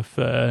off.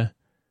 So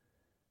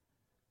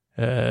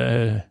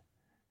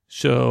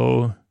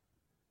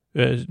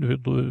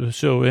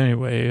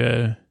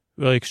anyway,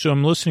 so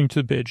I'm listening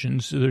to the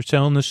pigeons. They're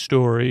telling the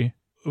story,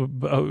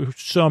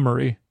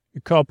 summary.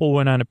 A couple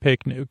went on a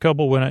picnic. A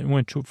couple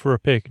went for a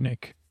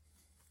picnic.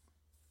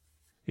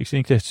 You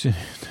think that's,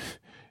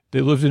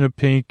 they lived in a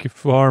pink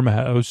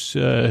farmhouse,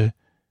 and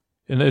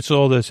that's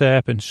all that's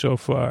happened so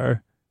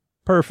far.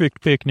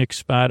 Perfect picnic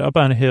spot up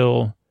on a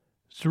hill,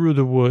 through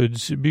the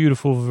woods,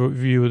 beautiful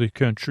view of the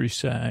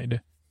countryside.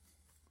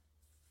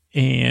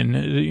 And,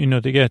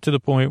 they got to the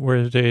point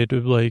where they had they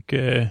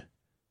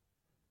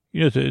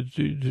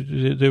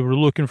were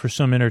looking for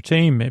some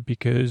entertainment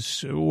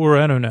because, or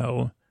I don't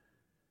know,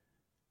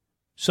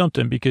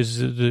 something, because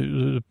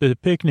the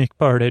picnic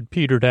part had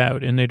petered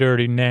out and they'd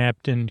already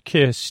napped and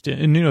kissed.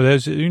 And,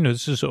 this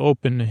is an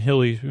open,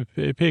 hilly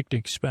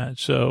picnic spot.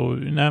 So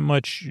not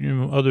much,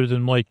 other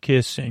than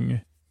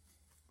kissing.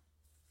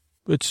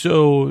 But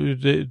so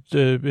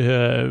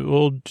the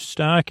old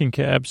stocking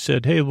cap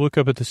said, hey, look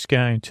up at the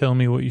sky and tell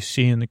me what you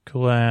see in the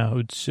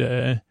clouds.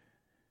 And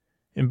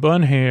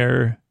Bun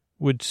Hair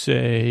would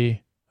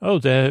say, oh,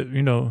 that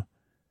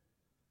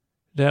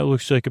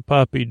looks like a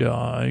puppy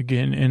dog.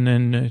 And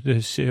then they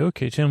say,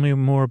 okay, tell me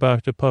more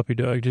about the puppy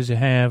dog. Does it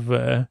have,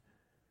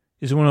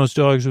 is it one of those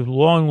dogs with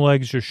long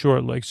legs or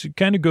short legs?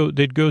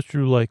 They'd go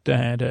through like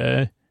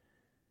that.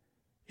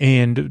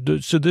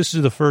 So this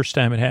is the first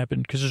time it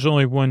happened, because there's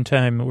only one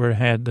time where it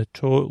had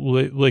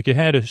it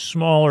had a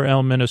smaller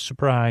element of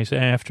surprise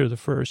after the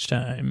first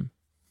time.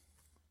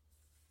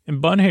 And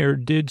Bun Hair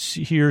did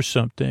hear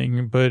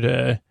something,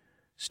 but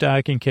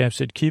Stocking Cap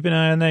said, keep an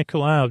eye on that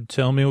cloud.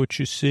 Tell me what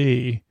you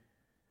see.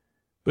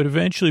 But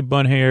eventually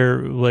Bun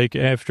Hair,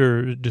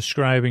 after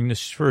describing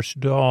this first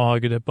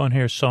dog that Bun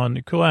Hair saw in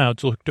the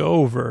clouds, looked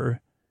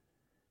over.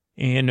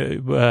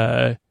 And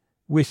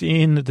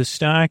within the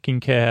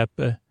Stocking Cap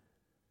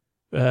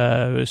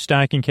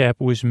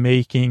was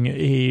making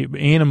a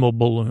animal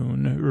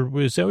balloon,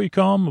 or is that what you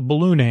call them? A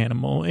balloon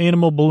animal,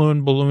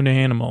 balloon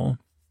animal.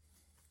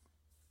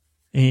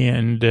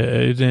 And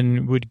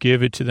then would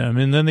give it to them.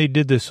 And then they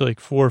did this 4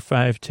 or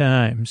 5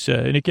 times.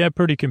 And it got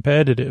pretty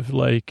competitive,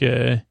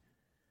 because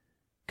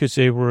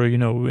they were,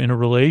 in a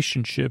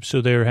relationship,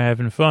 so they were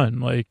having fun.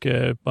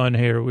 Bun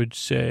Hair would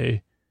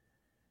say,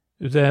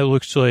 that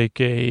looks like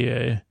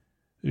a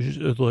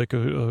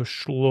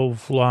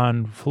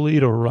Schloflan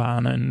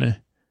Fliederranen.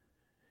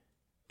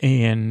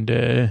 And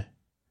the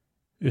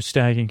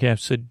Stocking Cap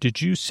said,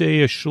 did you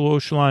say a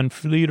Schloschlan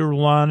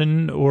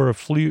Fliederlanen or a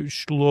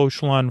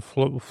Schloschlan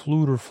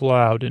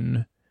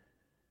Fluderflauden?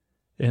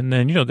 And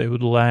then, they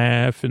would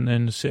laugh and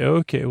then say,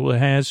 okay, well, it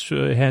has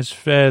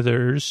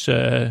feathers.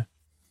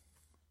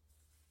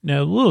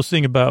 Now, a little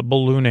thing about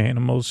balloon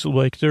animals,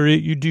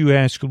 you do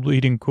ask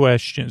leading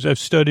questions. I've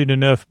studied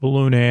enough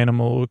balloon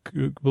animal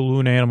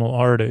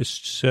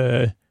artists,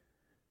 and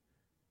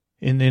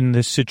in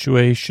this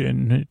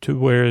situation to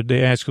where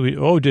they ask,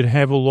 oh, did it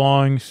have a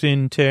long,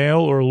 thin tail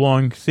or a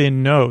long,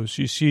 thin nose?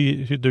 You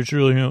see, there's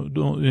really no,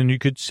 and you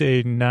could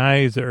say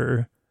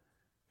neither.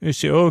 You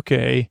say,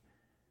 okay,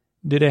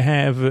 did it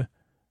have a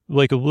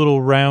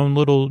little round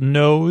little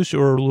nose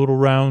or a little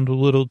round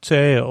little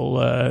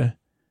tail?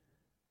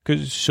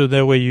 So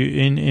that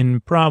way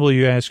and probably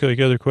you ask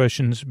other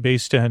questions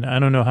based on, I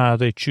don't know how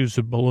they choose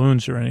the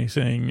balloons or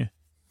anything.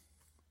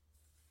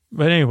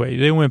 But anyway,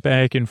 they went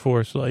back and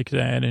forth like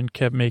that and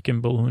kept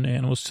making balloon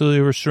animals till they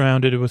were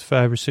surrounded with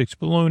 5 or 6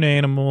 balloon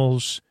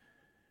animals.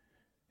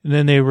 And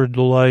then they were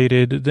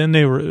delighted. Then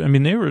they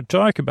were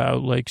talking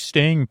about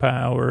staying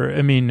power.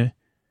 Then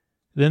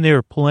they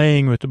were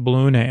playing with the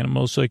balloon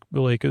animals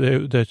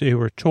that they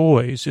were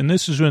toys. And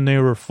this is when they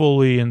were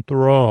fully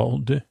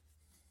enthralled.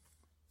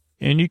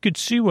 And you could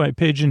see why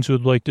pigeons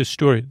would like this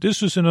story.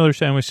 This was another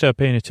time we stopped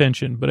paying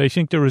attention, but I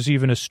think there was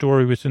even a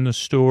story within the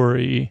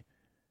story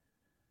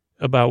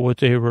about what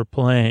they were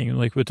playing,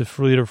 with the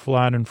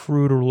Fliederfladen and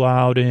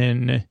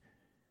Fruderlauden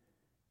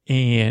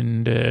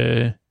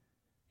and,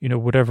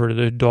 whatever,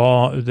 the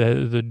dog,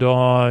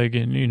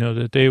 and,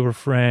 that they were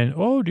friends.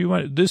 Oh, do you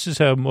want, do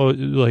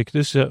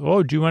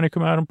you want to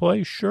come out and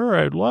play? Sure,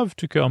 I'd love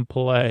to come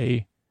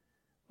play.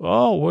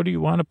 Oh, what do you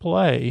want to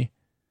play?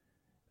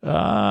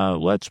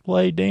 Let's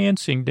play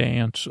dancing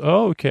dance.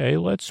 Oh, okay,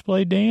 let's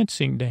play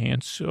dancing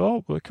dance.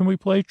 Oh, can we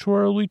play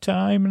twirly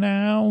time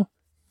now?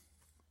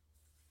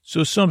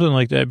 So something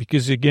like that,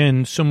 because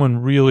again,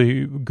 someone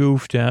really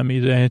goofed at me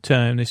that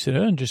time. They said,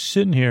 I'm just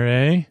sitting here,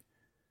 eh?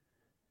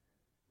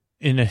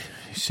 And I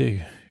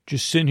say,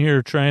 just sitting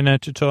here trying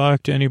not to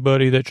talk to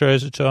anybody that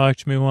tries to talk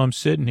to me while I'm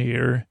sitting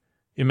here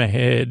in my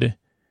head.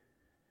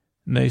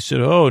 And they said,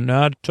 oh,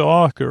 not a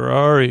talker,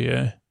 are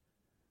you?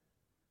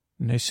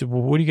 And they said,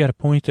 well, what do you got to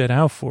point that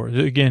out for?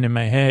 Again, in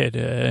my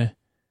head.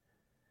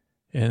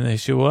 And they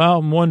said, well,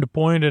 I'm one to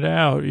point it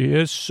out.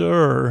 Yes,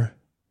 sir.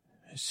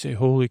 I say,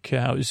 holy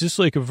cow. Is this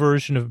a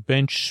version of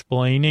bench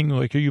splaining?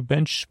 Are you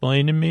bench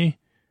splaining me?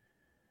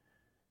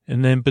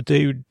 And then, but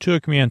they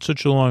took me on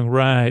such a long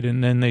ride,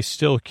 and then they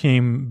still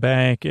came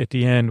back at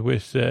the end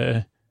with,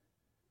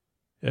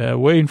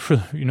 waiting for,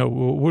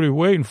 what are you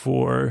waiting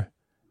for?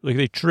 Like,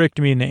 they tricked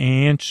me into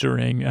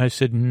answering. I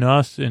said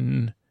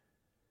nothing.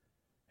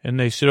 And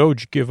they said, oh,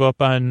 did you give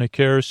up on the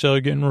carousel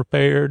getting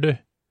repaired?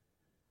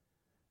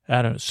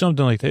 I don't know,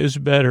 something like that. It was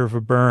better of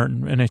a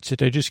burn. And I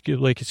said,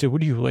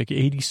 what are you, like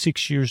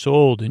 86 years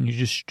old? And you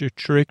just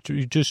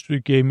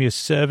gave me a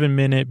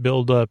 7-minute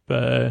build-up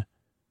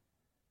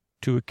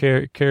to a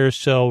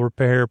carousel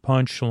repair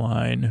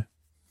punchline.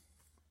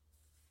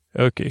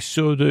 Okay,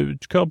 so the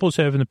couple's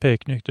having the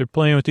picnic. They're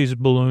playing with these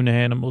balloon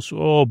animals.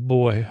 Oh,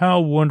 boy,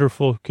 how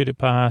wonderful could it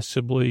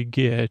possibly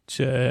get?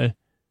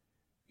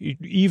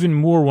 Even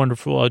more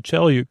wonderful, I'll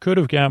tell you. It could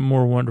have gotten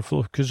more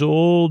wonderful because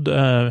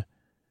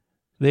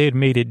they had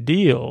made a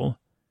deal.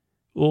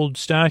 Old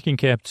stocking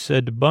cap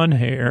said to Bun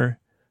Hair,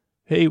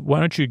 hey, why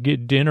don't you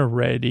get dinner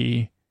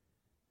ready?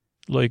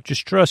 Like,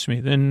 just trust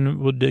me.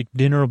 Then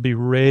dinner will be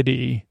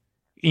ready.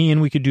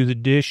 And we could do the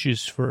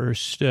dishes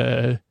first.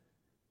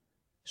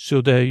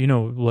 So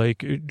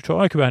that,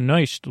 talk about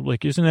nice.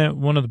 Like, isn't that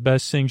one of the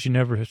best things you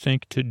never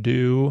think to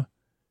do?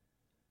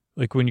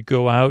 Like, when you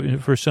go out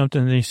for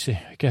something, they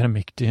say, I got to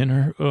make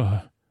dinner.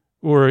 Ugh.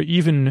 Or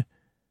even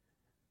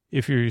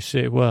if you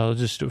say, well,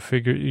 just to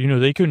figure,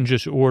 they couldn't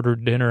just order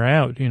dinner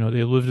out. They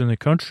lived in the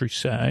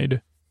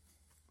countryside.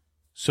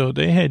 So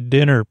they had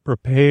dinner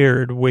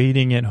prepared,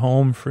 waiting at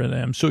home for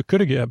them. So it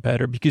could have got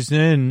better because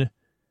then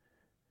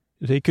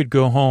they could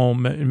go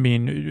home. I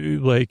mean,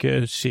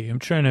 I'm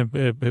trying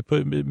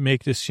to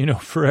make this,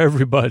 for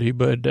everybody,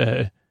 but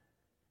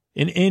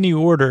in any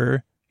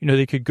order,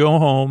 they could go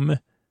home.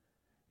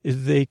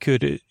 They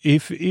could,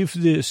 if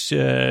this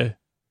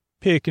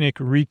picnic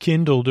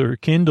rekindled or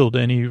kindled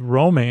any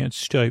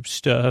romance type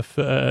stuff,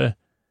 you know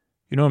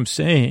what I'm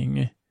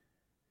saying?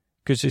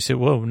 Because they said,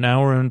 well,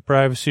 now we're in the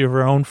privacy of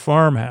our own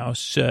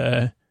farmhouse.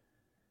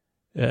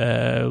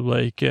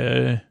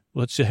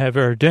 Let's have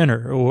our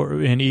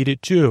dinner and eat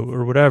it too,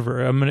 or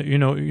whatever. I'm going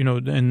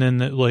to, and then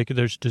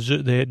there's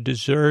dessert, they had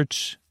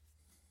desserts.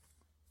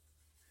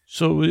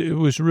 So it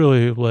was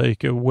really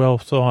a well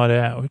thought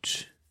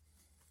out.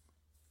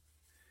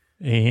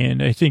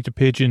 And I think the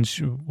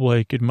pigeons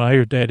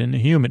admired that in the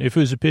human. If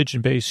it was a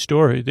pigeon-based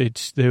story,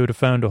 they would have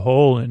found a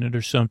hole in it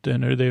or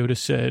something, or they would have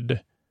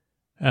said,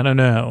 I don't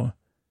know.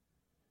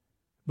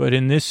 But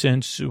in this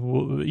sense,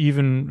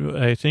 even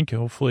I think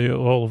hopefully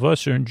all of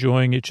us are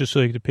enjoying it just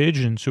like the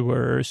pigeons who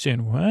are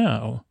saying,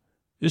 wow,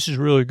 this is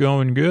really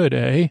going good,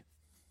 eh?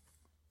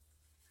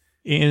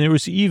 And there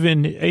was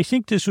even, I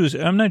think this was,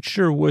 I'm not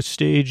sure what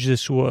stage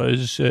this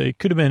was. It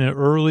could have been an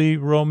early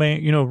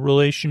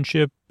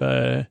relationship,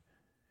 or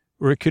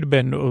it could have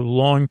been a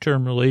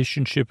long-term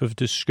relationship of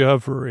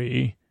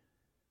discovery.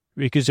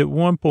 Because at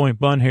one point,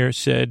 Bunhair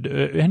said,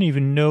 I didn't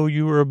even know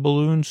you were a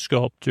balloon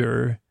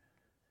sculptor.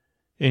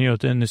 And,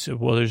 then they said,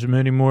 well, there's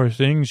many more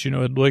things,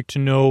 I'd like to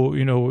know,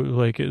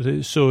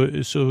 so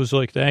it was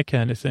like that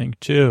kind of thing,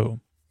 too.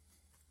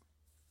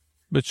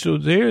 But so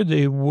there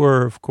they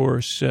were, of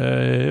course,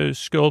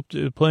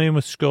 playing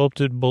with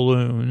sculpted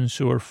balloons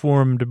or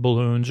formed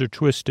balloons or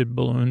twisted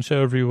balloons,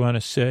 however you want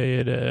to say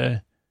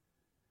it,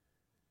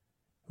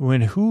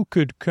 when who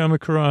could come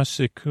across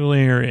the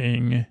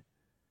clearing.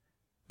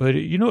 But,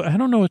 I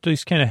don't know what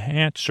these kind of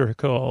hats are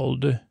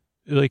called.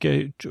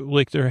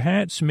 They're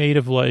hats made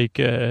of like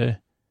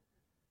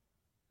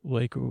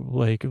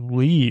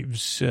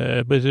leaves,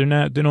 but they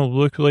don't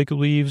look like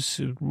leaves.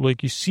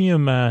 Like you see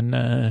them on,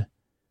 I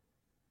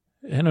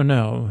don't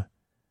know.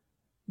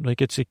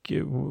 What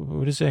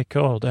is that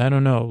called? I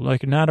don't know.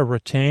 Like not a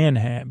rattan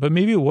hat, but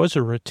maybe it was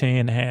a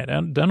rattan hat.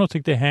 I don't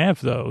think they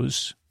have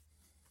those.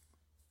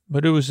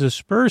 But it was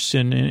this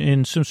person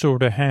in some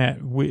sort of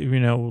hat,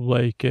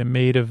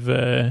 made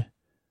of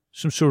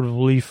some sort of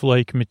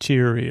leaf-like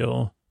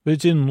material. But it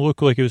didn't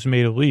look like it was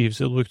made of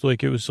leaves. It looked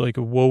like it was like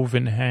a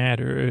woven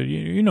hat, or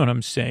you know what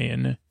I'm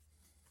saying.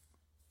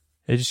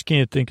 I just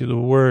can't think of the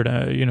word.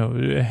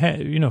 A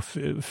hat,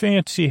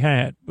 fancy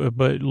hat,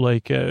 but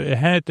like a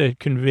hat that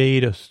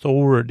conveyed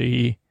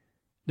authority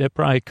that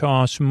probably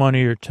cost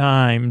money or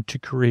time to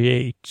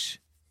create.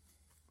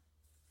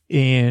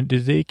 And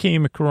they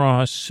came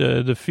across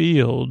the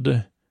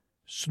field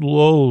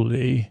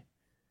slowly,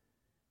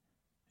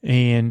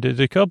 and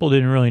the couple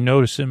didn't really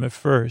notice him at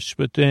first,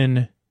 but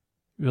then,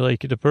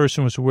 the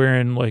person was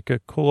wearing, a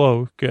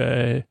cloak,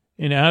 and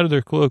out of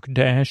their cloak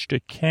dashed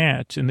a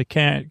cat, and the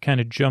cat kind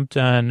of jumped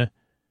on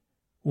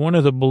one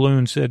of the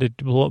balloons that had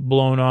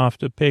blown off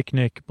the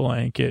picnic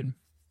blanket.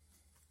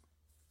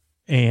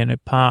 And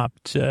it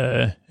popped,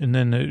 and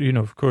then,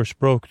 of course,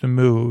 broke the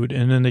mood.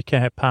 And then the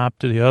cat popped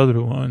to the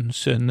other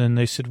ones. And then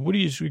they said, what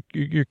is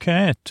your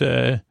cat?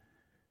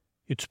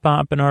 It's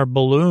popping our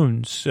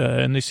balloons.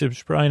 And they said,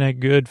 it's probably not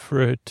good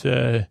for it.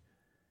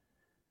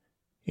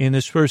 And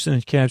this person in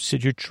the cat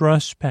said, you're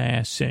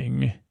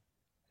trespassing.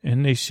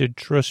 And they said,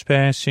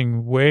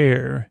 trespassing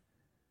where?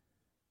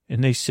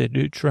 And they said,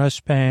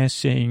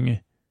 trespassing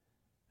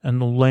on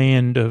the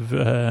land of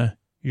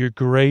your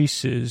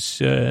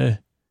graces,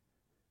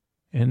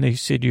 And they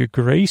said, your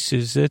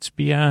graces, that's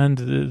beyond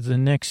the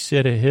next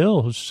set of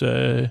hills,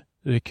 the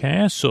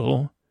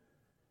castle.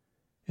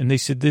 And they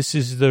said, this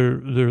is their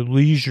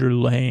leisure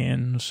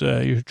lands.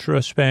 You're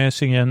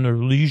trespassing on their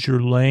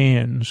leisure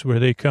lands where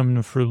they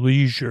come for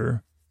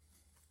leisure.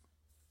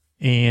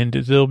 And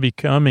they'll be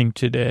coming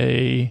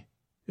today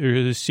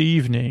or this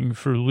evening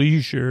for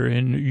leisure,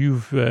 and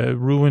you've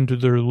ruined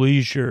their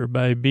leisure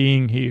by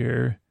being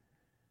here.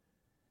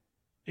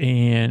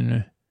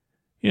 And,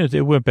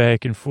 they went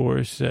back and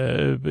forth.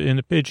 And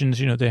the pigeons,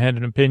 they had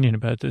an opinion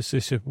about this. They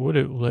said, who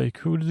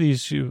do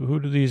these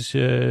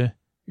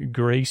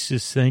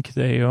graces think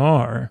they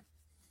are?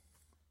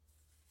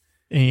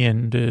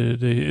 And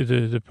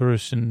the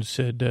person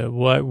said,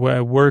 well,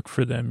 I work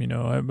for them.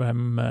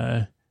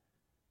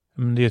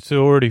 I'm the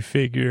authority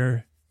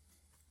figure.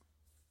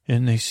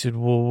 And they said,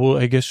 well,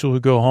 I guess we'll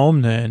go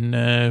home then.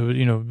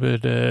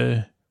 But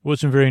it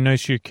wasn't very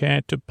nice of your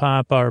cat to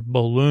pop our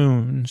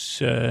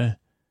balloons.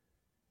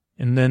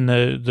 And then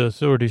the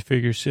authority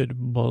figure said,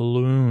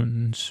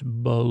 balloons.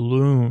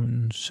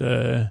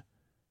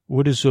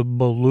 What is a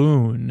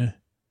balloon?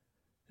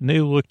 And they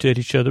looked at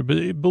each other,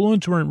 but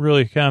balloons weren't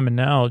really common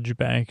knowledge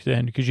back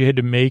then because you had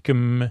to make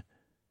them.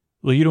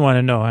 Well, you don't want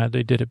to know how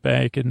they did it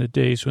back in the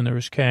days when there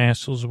was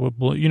castles.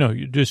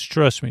 You just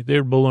trust me,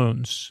 they're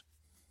balloons.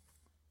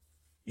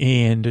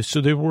 And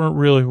so they weren't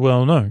really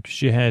well known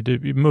because you had to,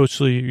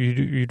 mostly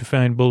you'd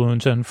find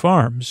balloons on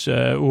farms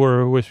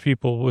or with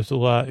people with a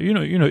lot,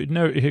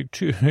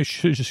 I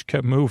should just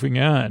kept moving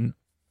on.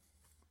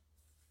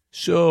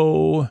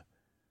 So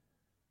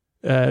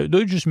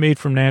they're just made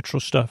from natural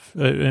stuff.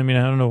 I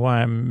don't know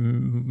why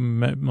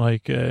I'm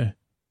like, this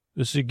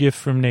is a gift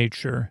from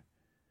nature.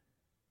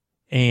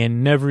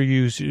 And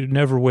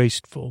never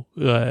wasteful.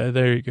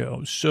 There you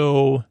go.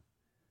 So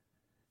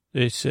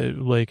they said,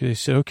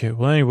 okay,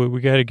 well, anyway, we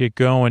got to get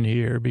going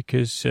here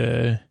because,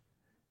 and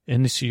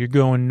they say, you're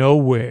going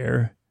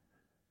nowhere.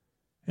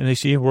 And they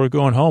say, yeah, we're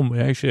going home. We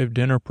actually have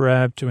dinner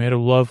prepped and we had a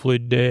lovely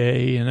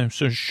day. And I'm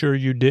so sure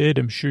you did.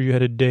 I'm sure you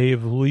had a day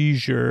of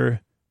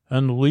leisure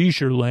on the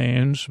leisure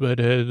lands, but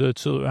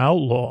that's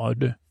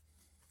outlawed.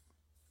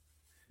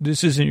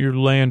 This isn't your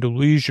land of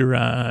leisure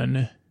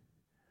on.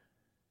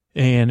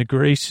 And the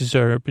graces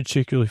are a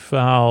particularly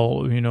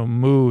foul,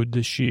 mood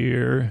this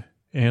year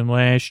and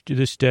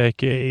this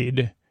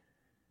decade.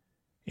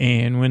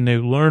 And when they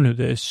learn of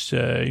this,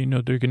 they're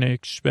going to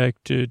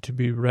expect to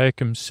be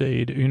recompensed,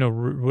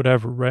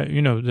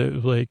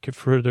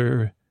 for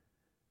their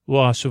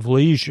loss of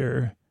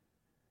leisure.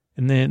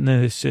 And then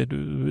they said,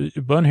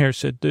 Bunhair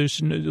said,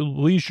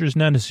 leisure is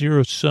not a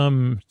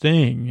zero-sum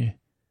thing.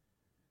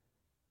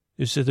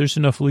 They said there's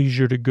enough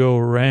leisure to go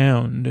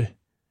around.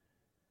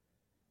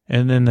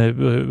 And then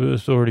the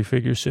authority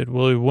figure said,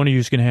 well, one of you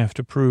is going to have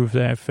to prove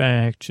that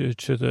fact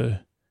to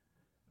the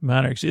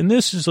monarchs. And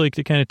this is like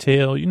the kind of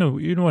tale, you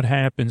know what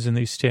happens in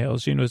these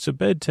tales. It's a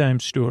bedtime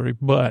story,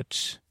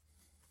 but,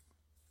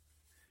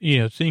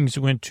 things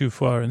went too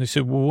far. And they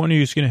said, well, one of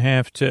you is going to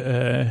have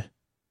to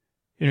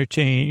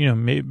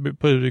entertain, maybe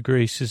put the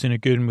graces in a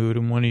good mood,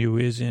 and one of you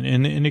isn't.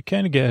 And it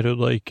kind of got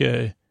like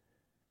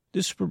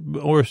this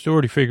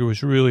authority figure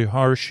was really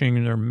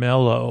harshing their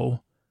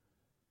mellow.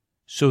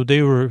 So they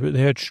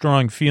had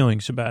strong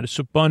feelings about it.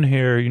 So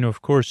Bunhair,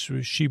 of course,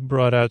 she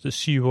brought out the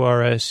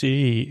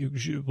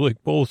CURSE,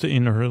 like both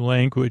in her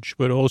language,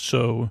 but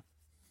also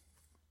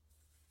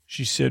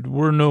she said,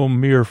 "We're no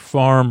mere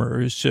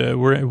farmers.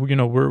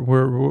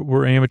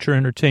 We're amateur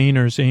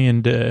entertainers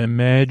and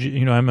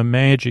magic. I'm a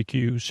magic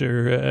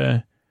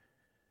user,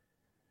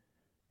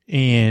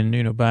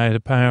 and by the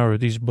power of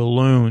these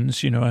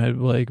balloons,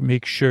 I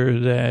make sure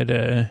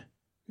that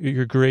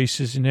your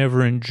graces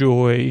never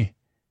enjoy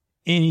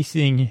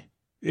anything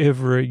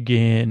ever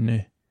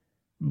again,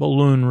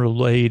 balloon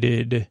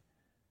related,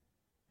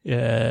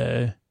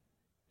 till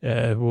then, and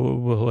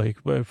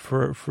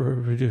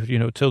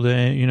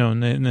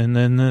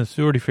then the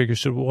authority figure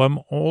said, well, I'm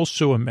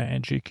also a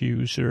magic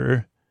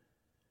user.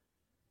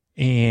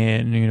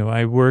 And,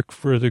 I work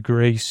for the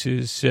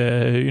graces,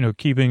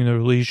 keeping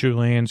their leisure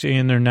lands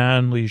and their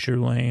non-leisure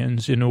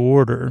lands in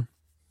order.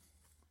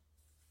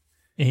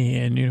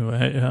 And,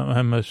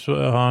 I'm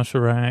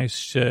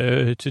authorized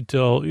to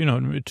tell,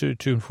 to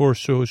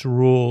enforce those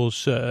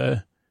rules,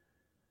 to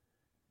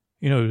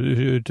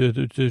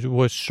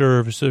what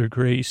serves their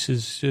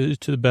graces to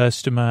the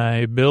best of my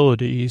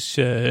abilities.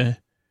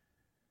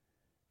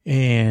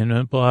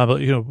 And blah, blah,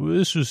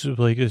 this was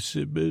this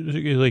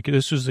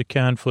was the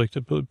conflict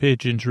the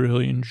pigeons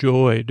really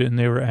enjoyed, and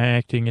they were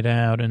acting it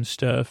out and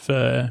stuff.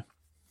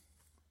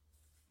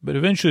 But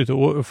eventually the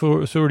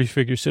authority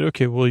figure said,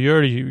 okay, well, you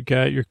already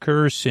got your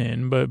curse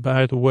in, but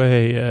by the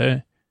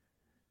way,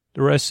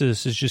 the rest of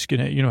this is just going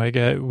to,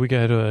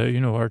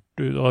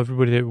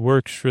 everybody that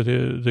works for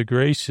the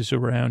graces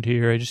around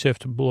here, I just have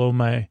to blow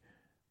my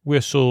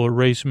whistle or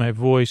raise my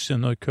voice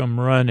and they'll come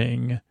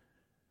running.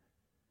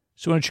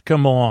 So why don't you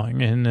come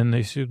along? And then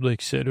they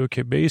said,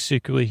 okay,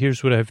 basically,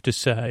 here's what I've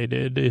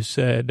decided is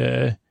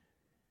that,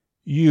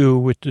 you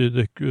with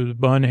the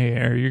bun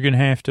hair, you're going to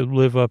have to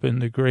live up in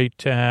the great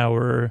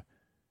tower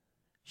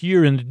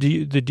here in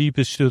the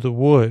deepest of the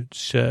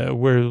woods,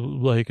 where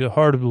like the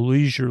heart of the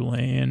leisure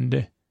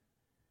land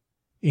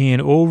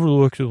and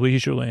overlook the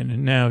leisure land.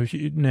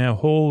 And now,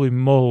 holy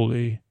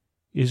moly,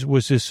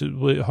 was this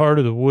heart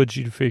of the woods?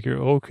 You'd figure,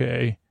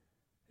 okay,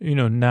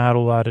 not a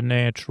lot of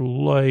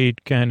natural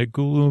light, kind of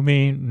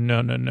gloomy.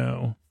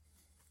 No.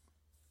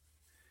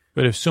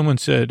 But if someone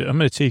said, I'm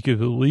going to take you to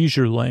the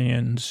leisure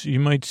lands, you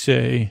might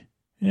say,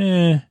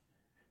 eh.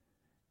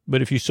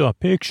 But if you saw a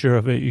picture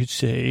of it, you'd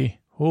say,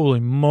 holy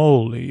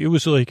moly, it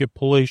was like a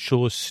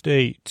palatial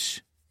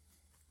estate.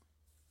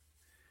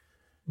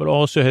 But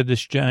also had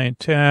this giant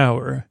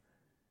tower.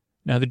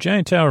 Now, the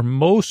giant tower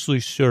mostly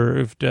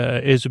served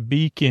as a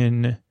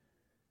beacon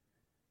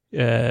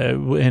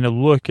and a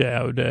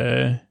lookout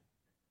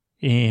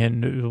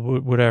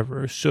and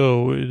whatever.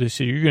 So they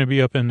said, you're going to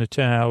be up in the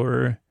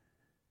tower,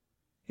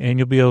 and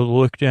you'll be able to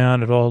look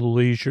down at all the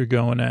leisure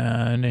going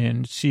on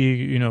and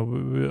see, in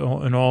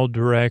all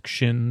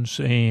directions.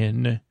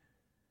 And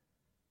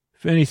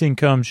if anything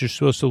comes, you're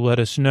supposed to let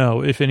us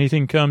know. If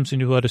anything comes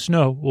and you let us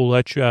know, we'll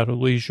let you out of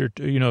leisure.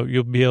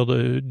 You'll be able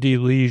to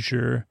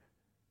de-leisure.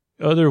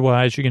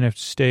 Otherwise, you're going to have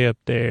to stay up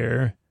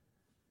there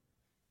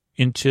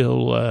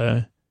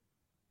until,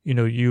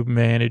 you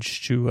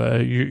manage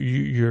to,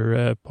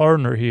 your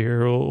partner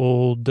here,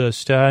 old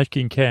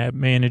stocking cap,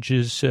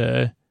 manages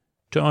to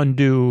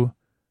undo,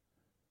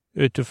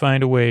 to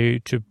find a way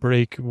to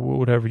break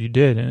whatever you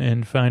did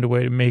and find a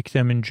way to make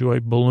them enjoy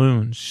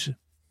balloons.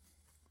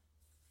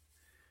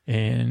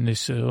 And they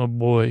said, oh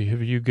boy,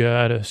 have you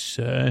got us.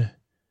 And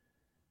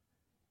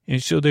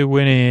so they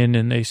went in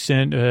and they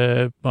sent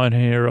Bun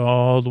Hair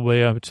all the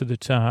way up to the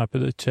top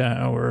of the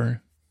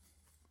tower.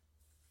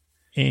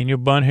 And your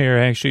Bun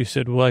Hair actually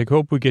said, well, I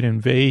hope we get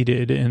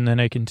invaded, and then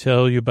I can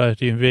tell you about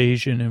the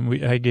invasion,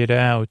 and I get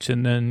out,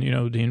 and then,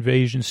 the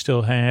invasion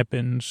still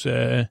happens,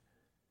 and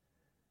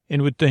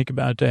would think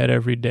about that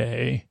every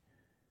day.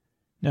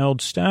 Now,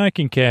 old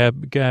Stocking Cap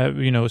got,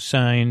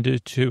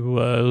 assigned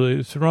to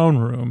the throne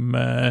room,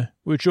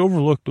 which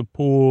overlooked the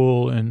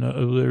pool, and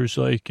there's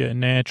like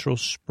natural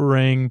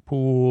spring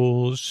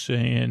pools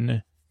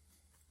and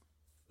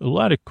a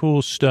lot of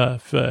cool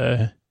stuff.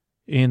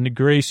 And the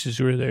Graces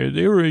were there.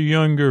 They were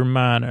younger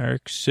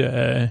monarchs,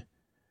 and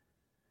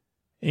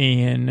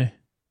they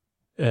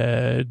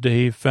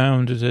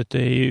found that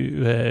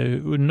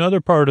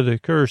another part of the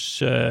curse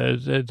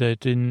that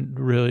didn't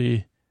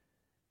really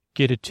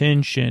get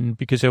attention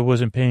because I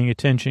wasn't paying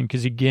attention.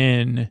 Because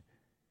again,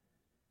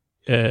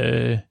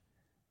 at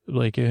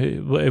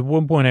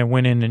one point I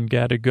went in and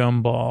got a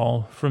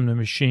gumball from the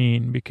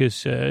machine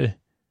because I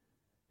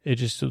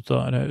just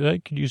thought I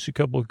could use a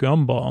couple of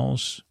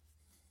gumballs.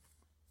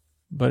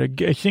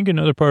 But I think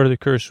another part of the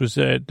curse was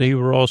that they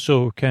were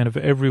also kind of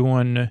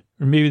everyone,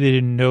 or maybe they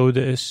didn't know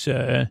this,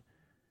 but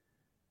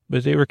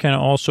they were kind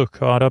of also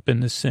caught up in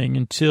this thing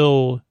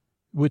until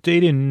what they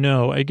didn't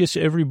know. I guess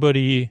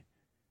everybody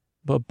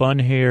but Bun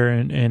Hair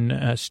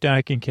and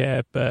Stocking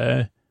Cap,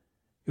 it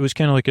was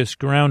kind of like a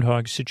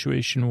groundhog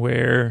situation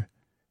where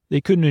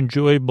they couldn't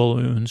enjoy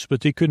balloons,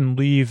 but they couldn't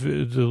leave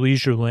the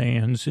leisure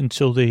lands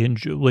until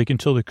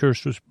until the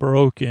curse was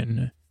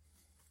broken.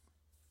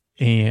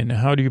 And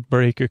how do you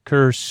break a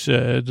curse?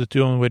 That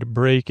the only way to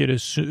break it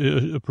is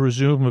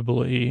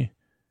presumably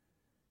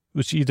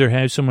was either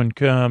have someone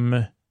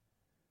come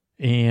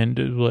and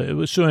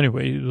so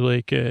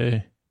anyway,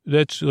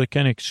 that's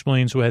kind of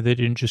explains why they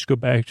didn't just go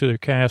back to their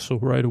castle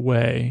right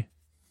away.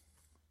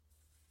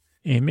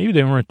 And maybe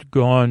they weren't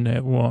gone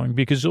that long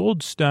because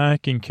old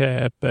Stocking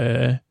Cap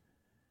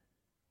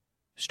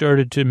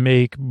started to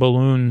make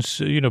balloons,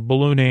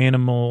 balloon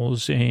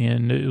animals,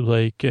 and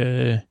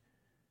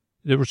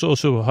there was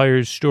also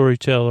hired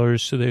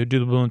storytellers, so they would do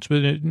the balloons,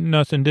 but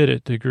nothing did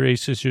it. The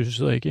Graces was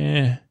like,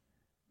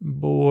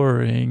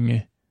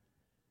 boring.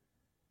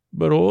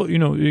 But,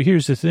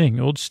 here's the thing.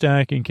 Old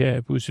Stocking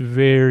Cap was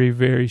very,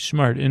 very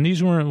smart. And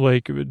these weren't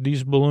like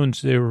these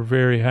balloons. They were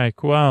very high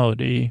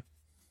quality.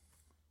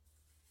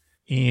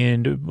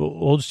 And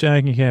old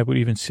Stocking Cap would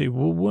even say,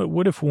 well,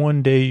 what if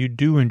one day you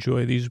do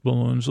enjoy these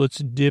balloons? Let's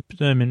dip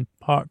them in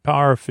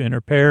paraffin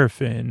or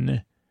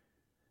paraffin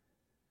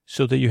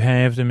so that you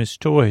have them as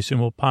toys,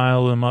 and we'll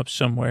pile them up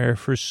somewhere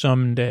for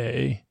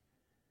someday.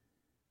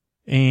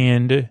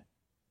 And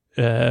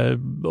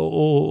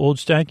old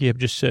Stocking Cap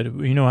just said,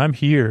 I'm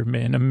here,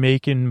 man. I'm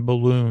making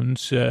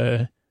balloons.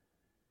 And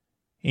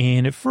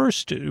at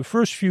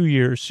first few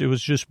years, it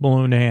was just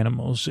balloon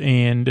animals.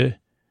 And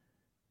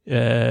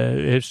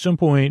at some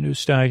point,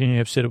 Stocking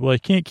Cap said, well, I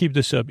can't keep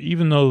this up,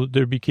 even though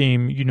there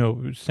became,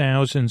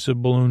 thousands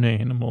of balloon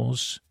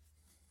animals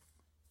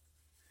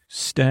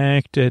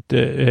stacked at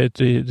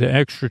the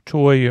extra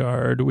toy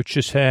yard, which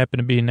just happened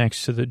to be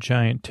next to the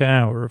giant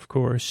tower, of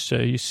course.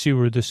 You see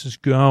where this is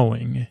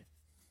going.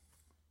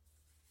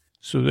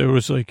 So there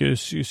was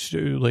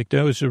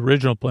that was the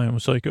original plan. It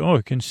was like,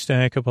 I can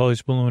stack up all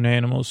these balloon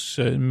animals.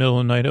 In the middle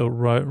of the night, I'll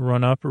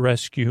run up,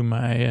 rescue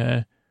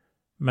my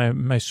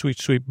sweet,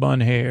 sweet Bun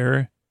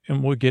Hair,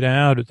 and we'll get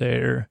out of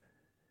there.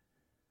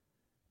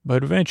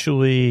 But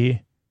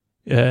eventually,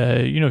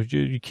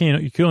 you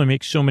can only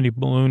make so many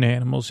balloon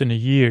animals in a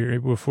year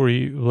before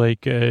you,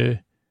 like,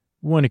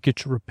 one, it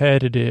gets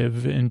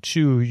repetitive, and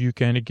two, you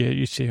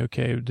say,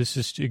 okay, this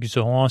is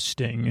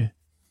exhausting.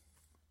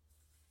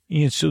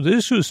 And so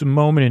this was a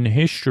moment in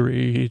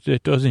history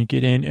that doesn't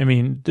get in. I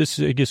mean, this,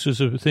 I guess, was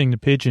a thing, the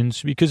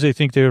pigeons, because I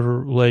think they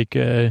were like,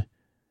 maybe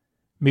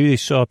they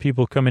saw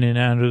people coming in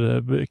and out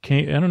of I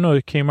don't know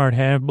if Kmart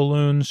had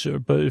balloons,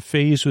 but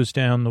Faze was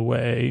down the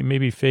way.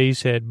 Maybe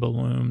Faze had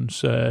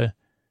balloons.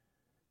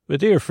 But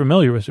they are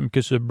familiar with them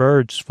because the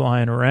birds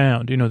flying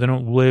around. They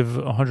don't live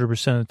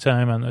 100% of the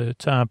time on the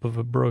top of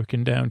a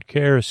broken down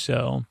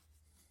carousel.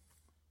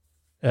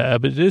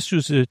 But this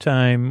was the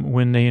time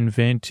when they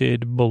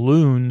invented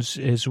balloons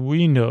as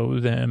we know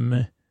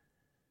them,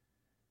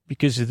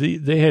 because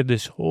they had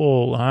this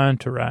whole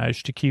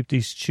entourage to keep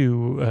these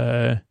two,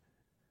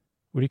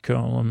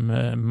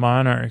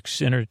 monarchs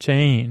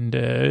entertained.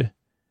 And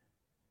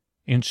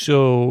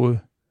so,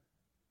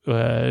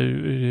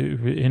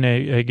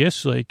 I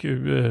guess, like,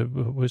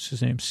 what's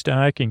his name?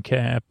 Stocking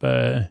Cap,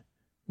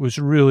 was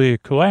really a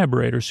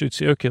collaborator. So he'd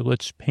say, okay,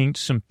 let's paint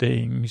some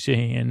things.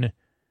 And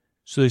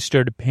so they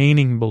started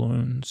painting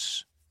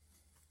balloons.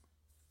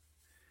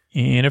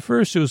 And at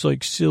first it was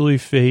like silly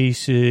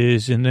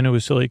faces, and then it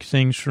was like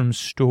things from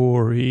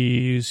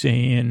stories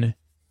and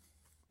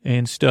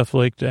stuff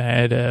like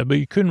that. But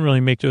you couldn't really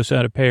make those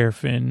out of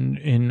paraffin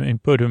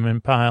and put them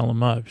and pile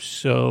them up.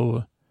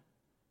 So,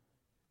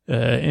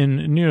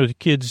 the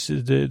kids,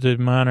 the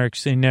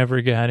monarchs, they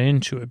never got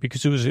into it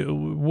because it was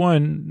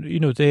one,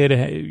 they had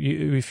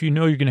if you're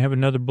going to have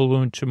another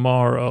balloon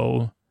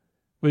tomorrow.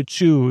 But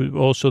two,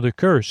 also the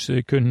curse.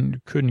 They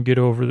couldn't get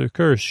over the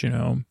curse,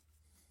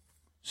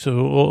 So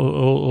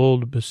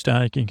old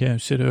Stocking Cap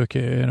said,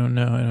 okay, I don't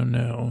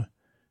know.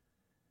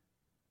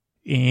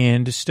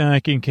 And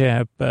Stocking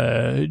Cap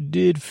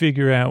did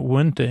figure out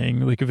one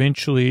thing. Like,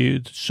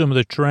 eventually, some of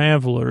the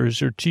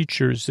travelers or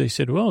teachers, they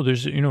said, well,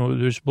 there's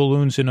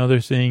balloons and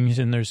other things,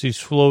 and there's these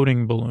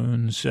floating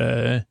balloons.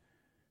 You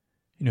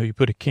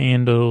put a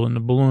candle and the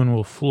balloon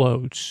will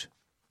float.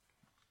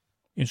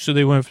 And so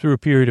they went through a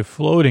period of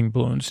floating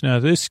balloons. Now,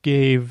 this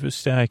gave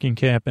Stocking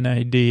Cap an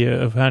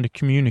idea of how to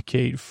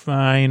communicate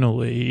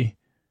finally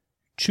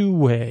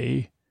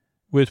two-way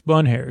with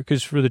Bunhair.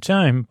 Because for the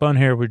time,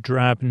 Bunhair would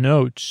drop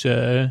notes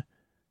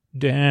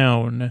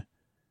down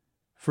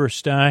for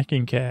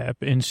Stocking Cap,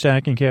 and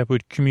Stocking Cap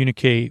would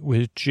communicate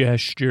with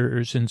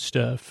gestures and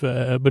stuff.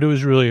 But it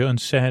was really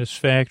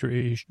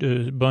unsatisfactory.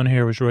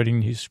 Bunhair was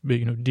writing these,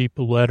 deep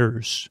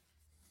letters.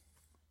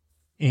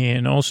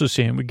 And also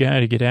saying, we got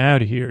to get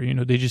out of here.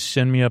 They just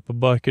send me up a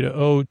bucket of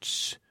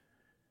oats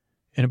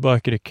and a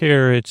bucket of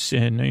carrots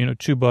and,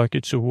 2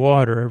 buckets of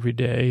water every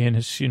day. And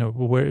it's,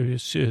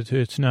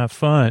 it's not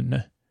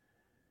fun.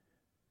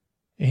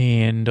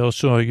 And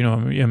also,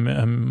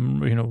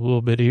 I'm a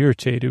little bit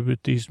irritated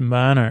with these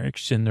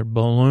monarchs and their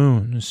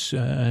balloons.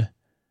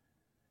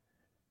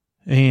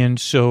 And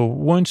so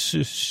once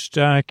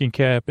Stocking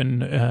Cap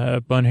and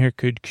Bunhair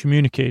could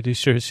communicate, they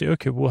started to say,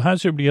 okay, well,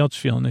 how's everybody else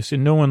feeling? They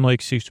said, no one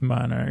likes these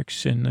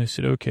monarchs. And they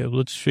said, okay,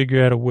 let's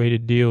figure out a way to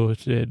deal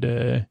with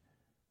it.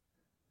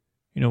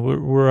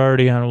 We're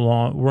already on a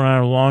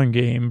long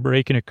game.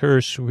 Breaking a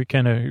curse, we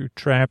kind of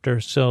trapped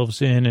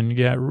ourselves in and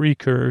got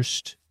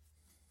recursed.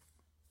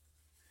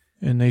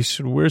 And they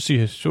said, where's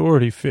the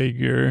authority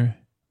figure?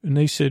 And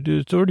they said, the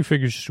authority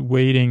figure's just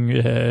waiting,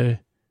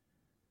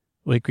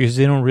 because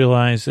they don't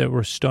realize that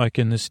we're stuck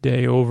in this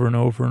day over and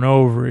over and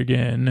over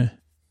again.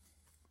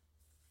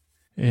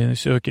 And they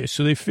said, okay,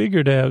 so they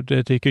figured out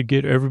that they could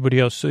get everybody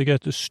else. So they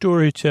got the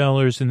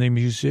storytellers and the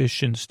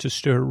musicians to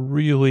start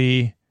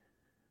really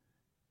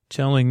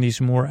telling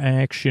these more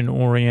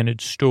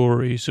action-oriented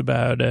stories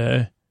about,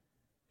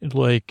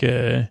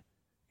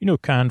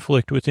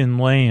 conflict within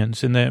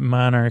lands, and that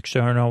monarchs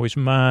aren't always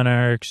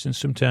monarchs, and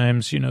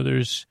sometimes,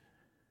 there's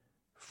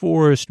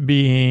forest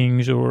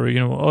beings or,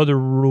 other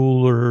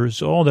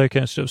rulers, all that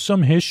kind of stuff.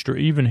 Some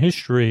history, even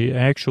history,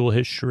 actual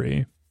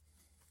history.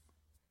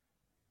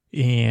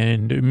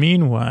 And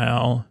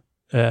meanwhile,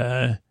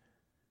 what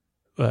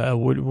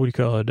do you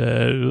call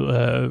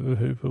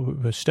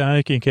it?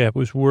 Stocking Cap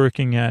was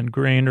working on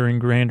grander and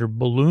grander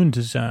balloon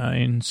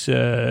designs,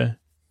 and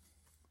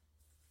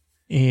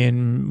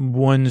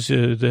ones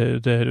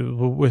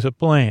that with a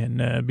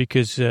plan,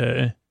 because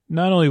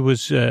not only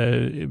was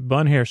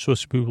Bunhair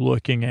supposed to be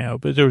looking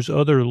out, but there was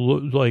other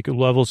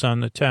levels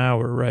on the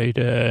tower, right,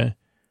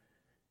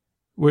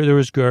 where there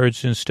was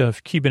guards and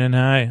stuff keeping an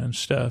eye on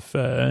stuff.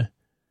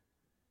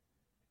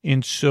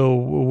 And so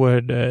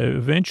what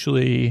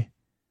eventually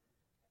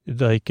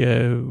they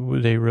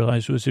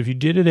realized was if you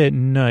did it at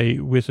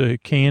night with a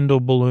candle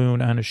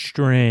balloon on a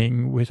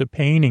string with a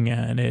painting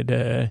on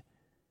it,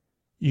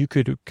 you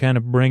could kind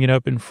of bring it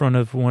up in front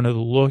of one of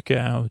the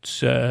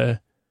lookouts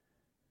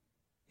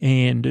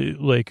and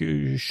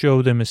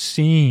show them a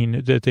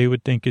scene that they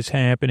would think is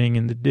happening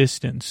in the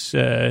distance.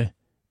 And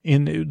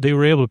they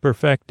were able to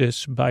perfect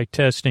this by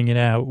testing it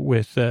out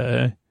with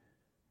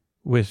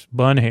with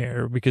bun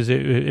hair, because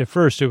at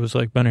first it was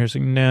like bun hair's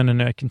like, no, no,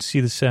 no, I can see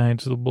the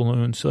sides of the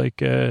balloons,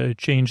 like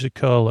change the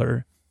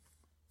color.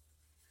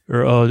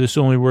 Or, oh, this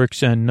only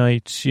works on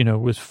nights,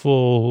 with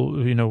full,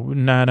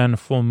 not on a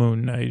full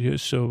moon night.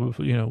 So,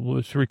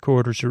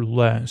 3/4 or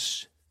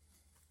less.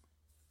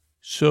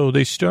 So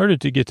they started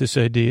to get this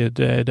idea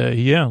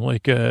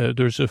that,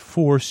 there's a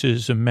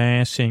forces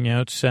amassing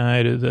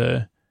outside of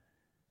the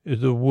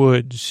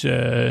woods,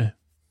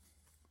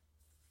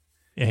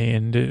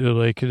 and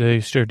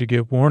they start to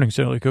get warnings.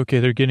 They're like, okay,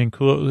 they're getting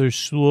close. They're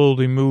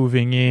slowly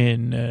moving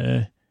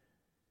in,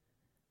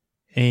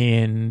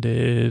 and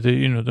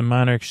the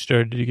Monarchs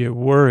started to get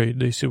worried.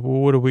 They said,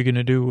 well, what are we going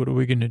to do? What are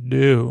we going to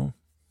do?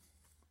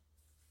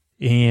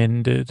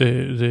 And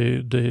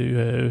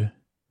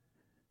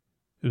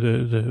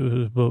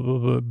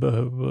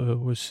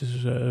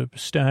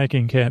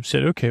stocking cap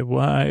said, okay,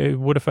 well,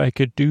 what if I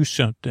could do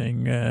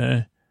something?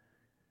 And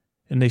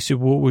they said,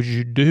 what would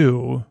you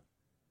do?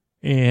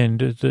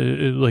 And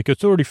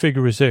authority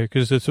figure was there,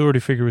 because the authority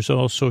figure was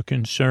also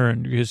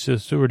concerned, because the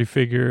authority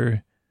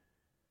figure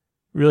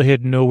really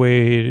had no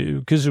way,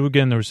 because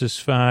again, there was this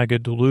fog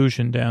of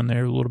delusion down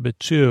there a little bit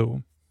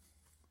too.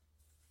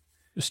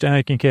 The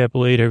stocking cap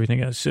laid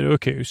everything out. I said,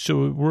 okay,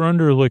 so we're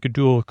under like a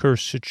dual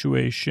curse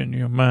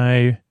situation.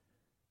 My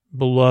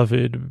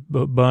beloved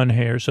bun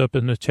hair's up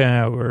in the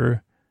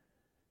tower,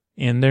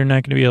 and they're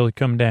not going to be able to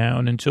come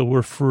down until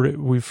we've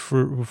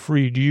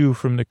freed you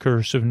from the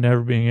curse of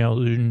never being able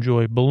to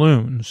enjoy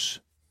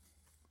balloons.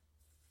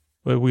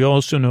 But we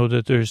also know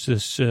that there's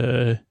this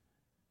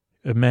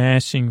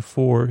amassing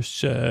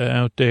force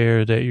out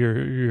there that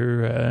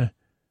your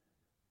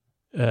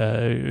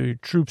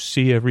troops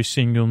see every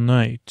single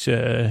night.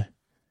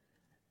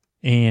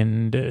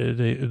 And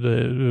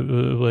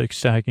the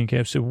stocking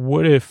cap said,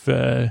 what if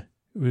my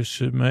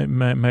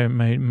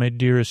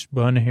dearest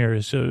bun hair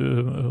is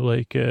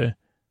a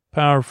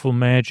powerful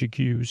magic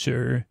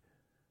user?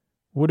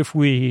 What if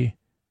we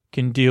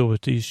can deal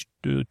with these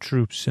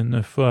troops and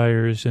the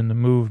fires and the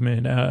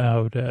movement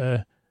out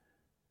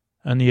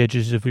on the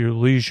edges of your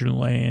leisure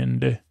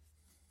land?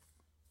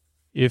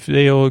 If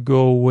they all go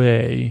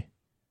away,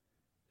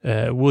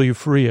 will you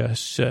free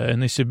us?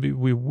 And they said,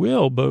 we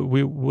will, but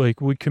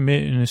we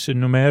commit. And they said,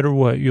 no matter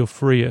what, you'll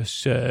free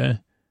us.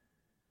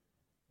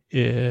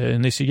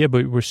 And they said, yeah,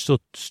 but we're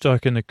still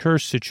stuck in the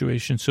curse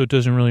situation, so it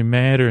doesn't really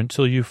matter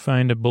until you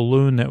find a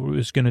balloon that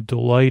is going to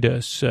delight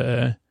us.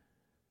 Does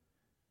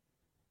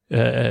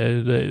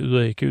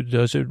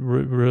it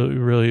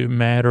really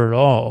matter at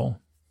all?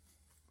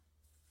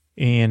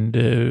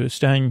 And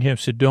Stocking Cap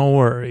said, don't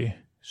worry.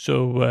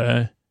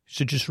 So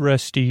just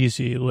rest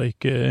easy.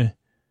 And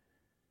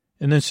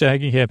then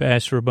Stocking Cap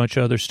asked for a bunch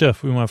of other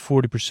stuff. We want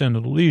 40%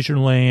 of the leisure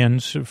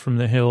lands from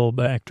the hill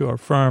back to our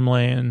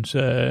farmlands,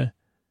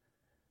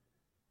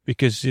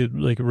 because it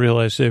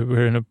realized they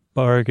were in a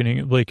bargaining,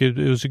 it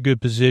was a good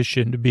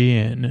position to be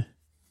in.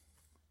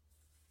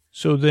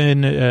 So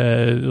then,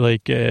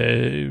 got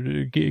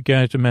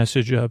the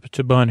message up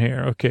to Bun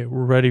Hair. Okay,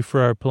 we're ready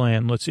for our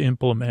plan. Let's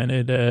implement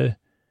it.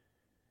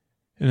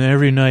 And then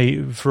every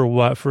night for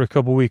a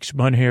couple weeks,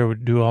 Bun Hair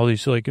would do all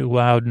these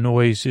loud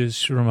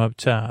noises from up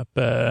top.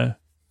 And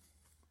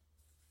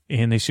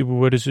they said, well,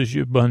 what is this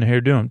Bun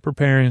Hair doing?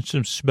 Preparing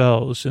some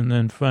spells. And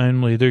then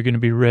finally they're going to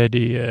be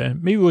ready.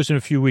 Maybe it wasn't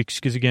a few weeks,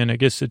 because again, I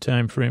guess the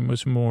time frame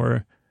was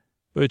more.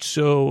 But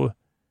so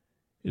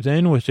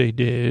then what they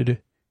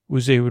did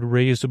was they would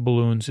raise the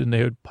balloons and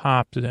they would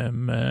pop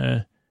them.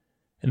 And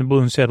the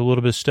balloons had a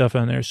little bit of stuff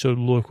on there, so it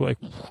would look like,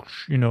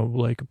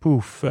 like a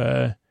poof.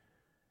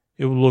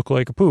 It would look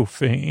like a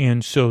poof.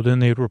 And so then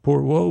they'd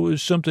report, well,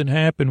 something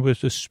happened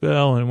with the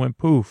spell, and it went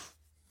poof.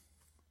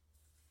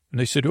 And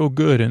they said, oh,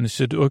 good. And they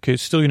said, okay,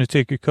 it's still going to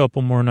take a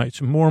couple more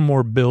nights, more and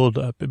more build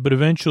up. But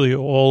eventually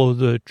all of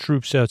the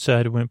troops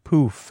outside went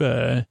poof.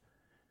 And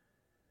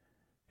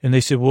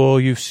they said, well,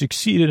 you've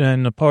succeeded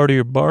on the part of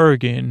your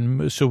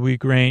bargain, so we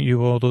grant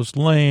you all those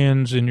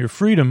lands and your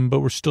freedom, but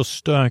we're still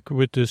stuck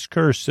with this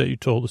curse that you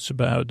told us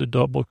about, the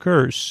double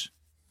curse.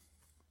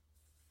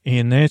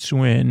 And that's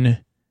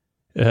when,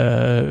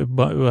 not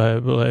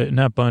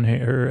Bun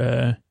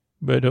Hair,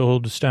 but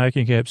old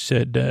Stocking Cap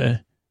said,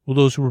 well,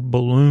 those were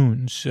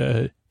balloons,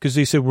 because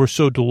they said, we're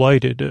so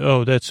delighted.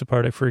 Oh, that's the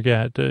part I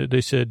forgot.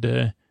 They said,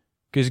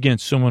 because again,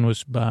 someone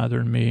was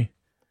bothering me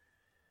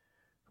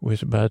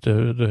with about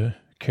the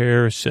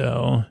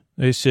carousel.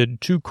 They said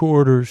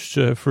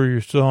 2/4 for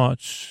your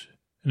thoughts.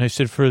 And I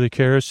said, for the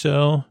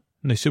carousel?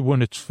 And they said,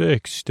 when it's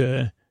fixed.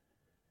 But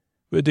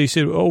they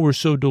said, oh, we're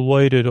so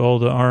delighted all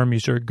the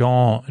armies are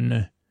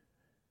gone.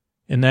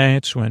 And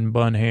that's when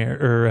Bun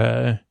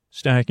Hair,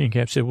 Stocking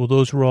Cap said, well,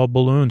 those were all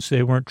balloons.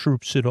 They weren't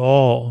troops at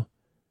all.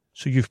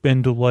 So you've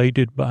been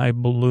delighted by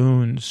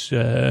balloons,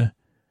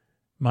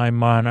 my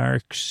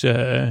monarchs.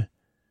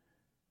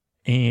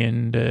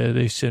 And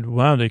they said,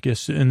 wow, I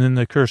guess. And then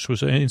the curse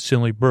was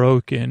instantly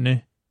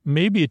broken.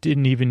 Maybe it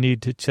didn't even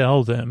need to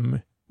tell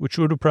them, which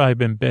would have probably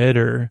been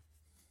better.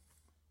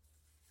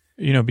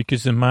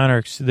 because the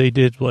Monarchs, they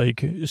did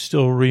like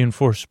still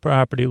reinforce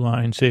property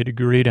lines they had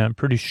agreed on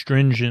pretty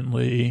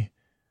stringently,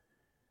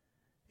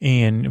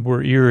 and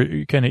were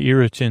kind of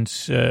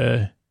irritants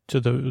to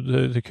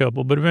the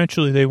couple. But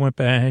eventually they went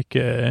back,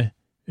 and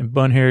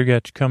Bunhair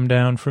got to come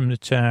down from the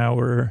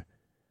tower,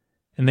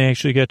 and they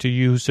actually got to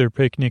use their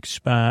picnic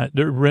spot.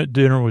 Their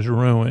dinner was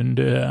ruined,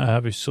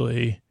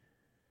 obviously.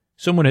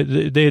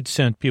 They had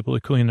sent people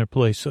to clean their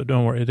place, so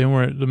don't worry.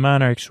 The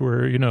Monarchs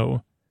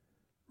were,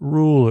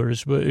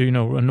 rulers, but,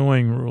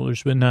 annoying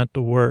rulers, but not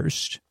the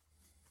worst.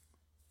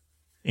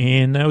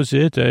 And that was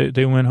it.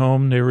 They went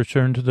home. They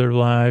returned to their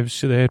lives.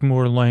 So they had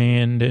more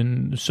land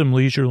and some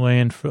leisure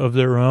land of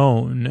their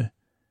own.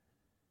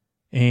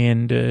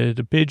 And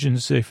the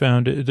pigeons, they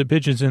found the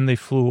pigeons, and they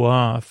flew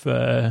off.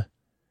 And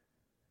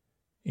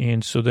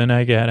so then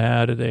I got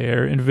out of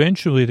there. And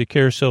eventually the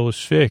carousel was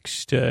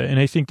fixed. And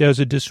I think that was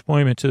a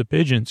disappointment to the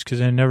pigeons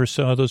because I never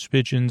saw those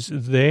pigeons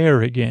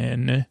there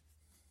again.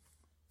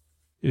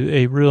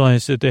 They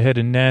realized that they had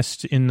a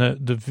nest in the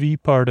V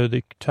part of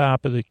the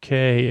top of the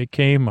K at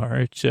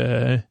Kmart.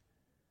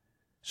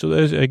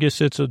 I guess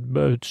that's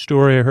a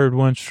story I heard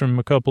once from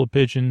a couple of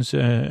pigeons,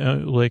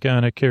 like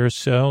on a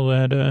carousel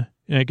that,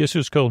 I guess it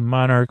was called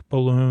Monarch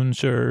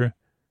Balloons, or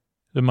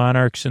the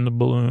Monarchs and the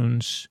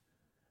Balloons.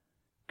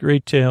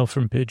 Great tale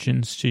from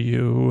pigeons to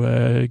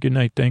you. Good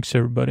night. Thanks,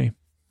 everybody.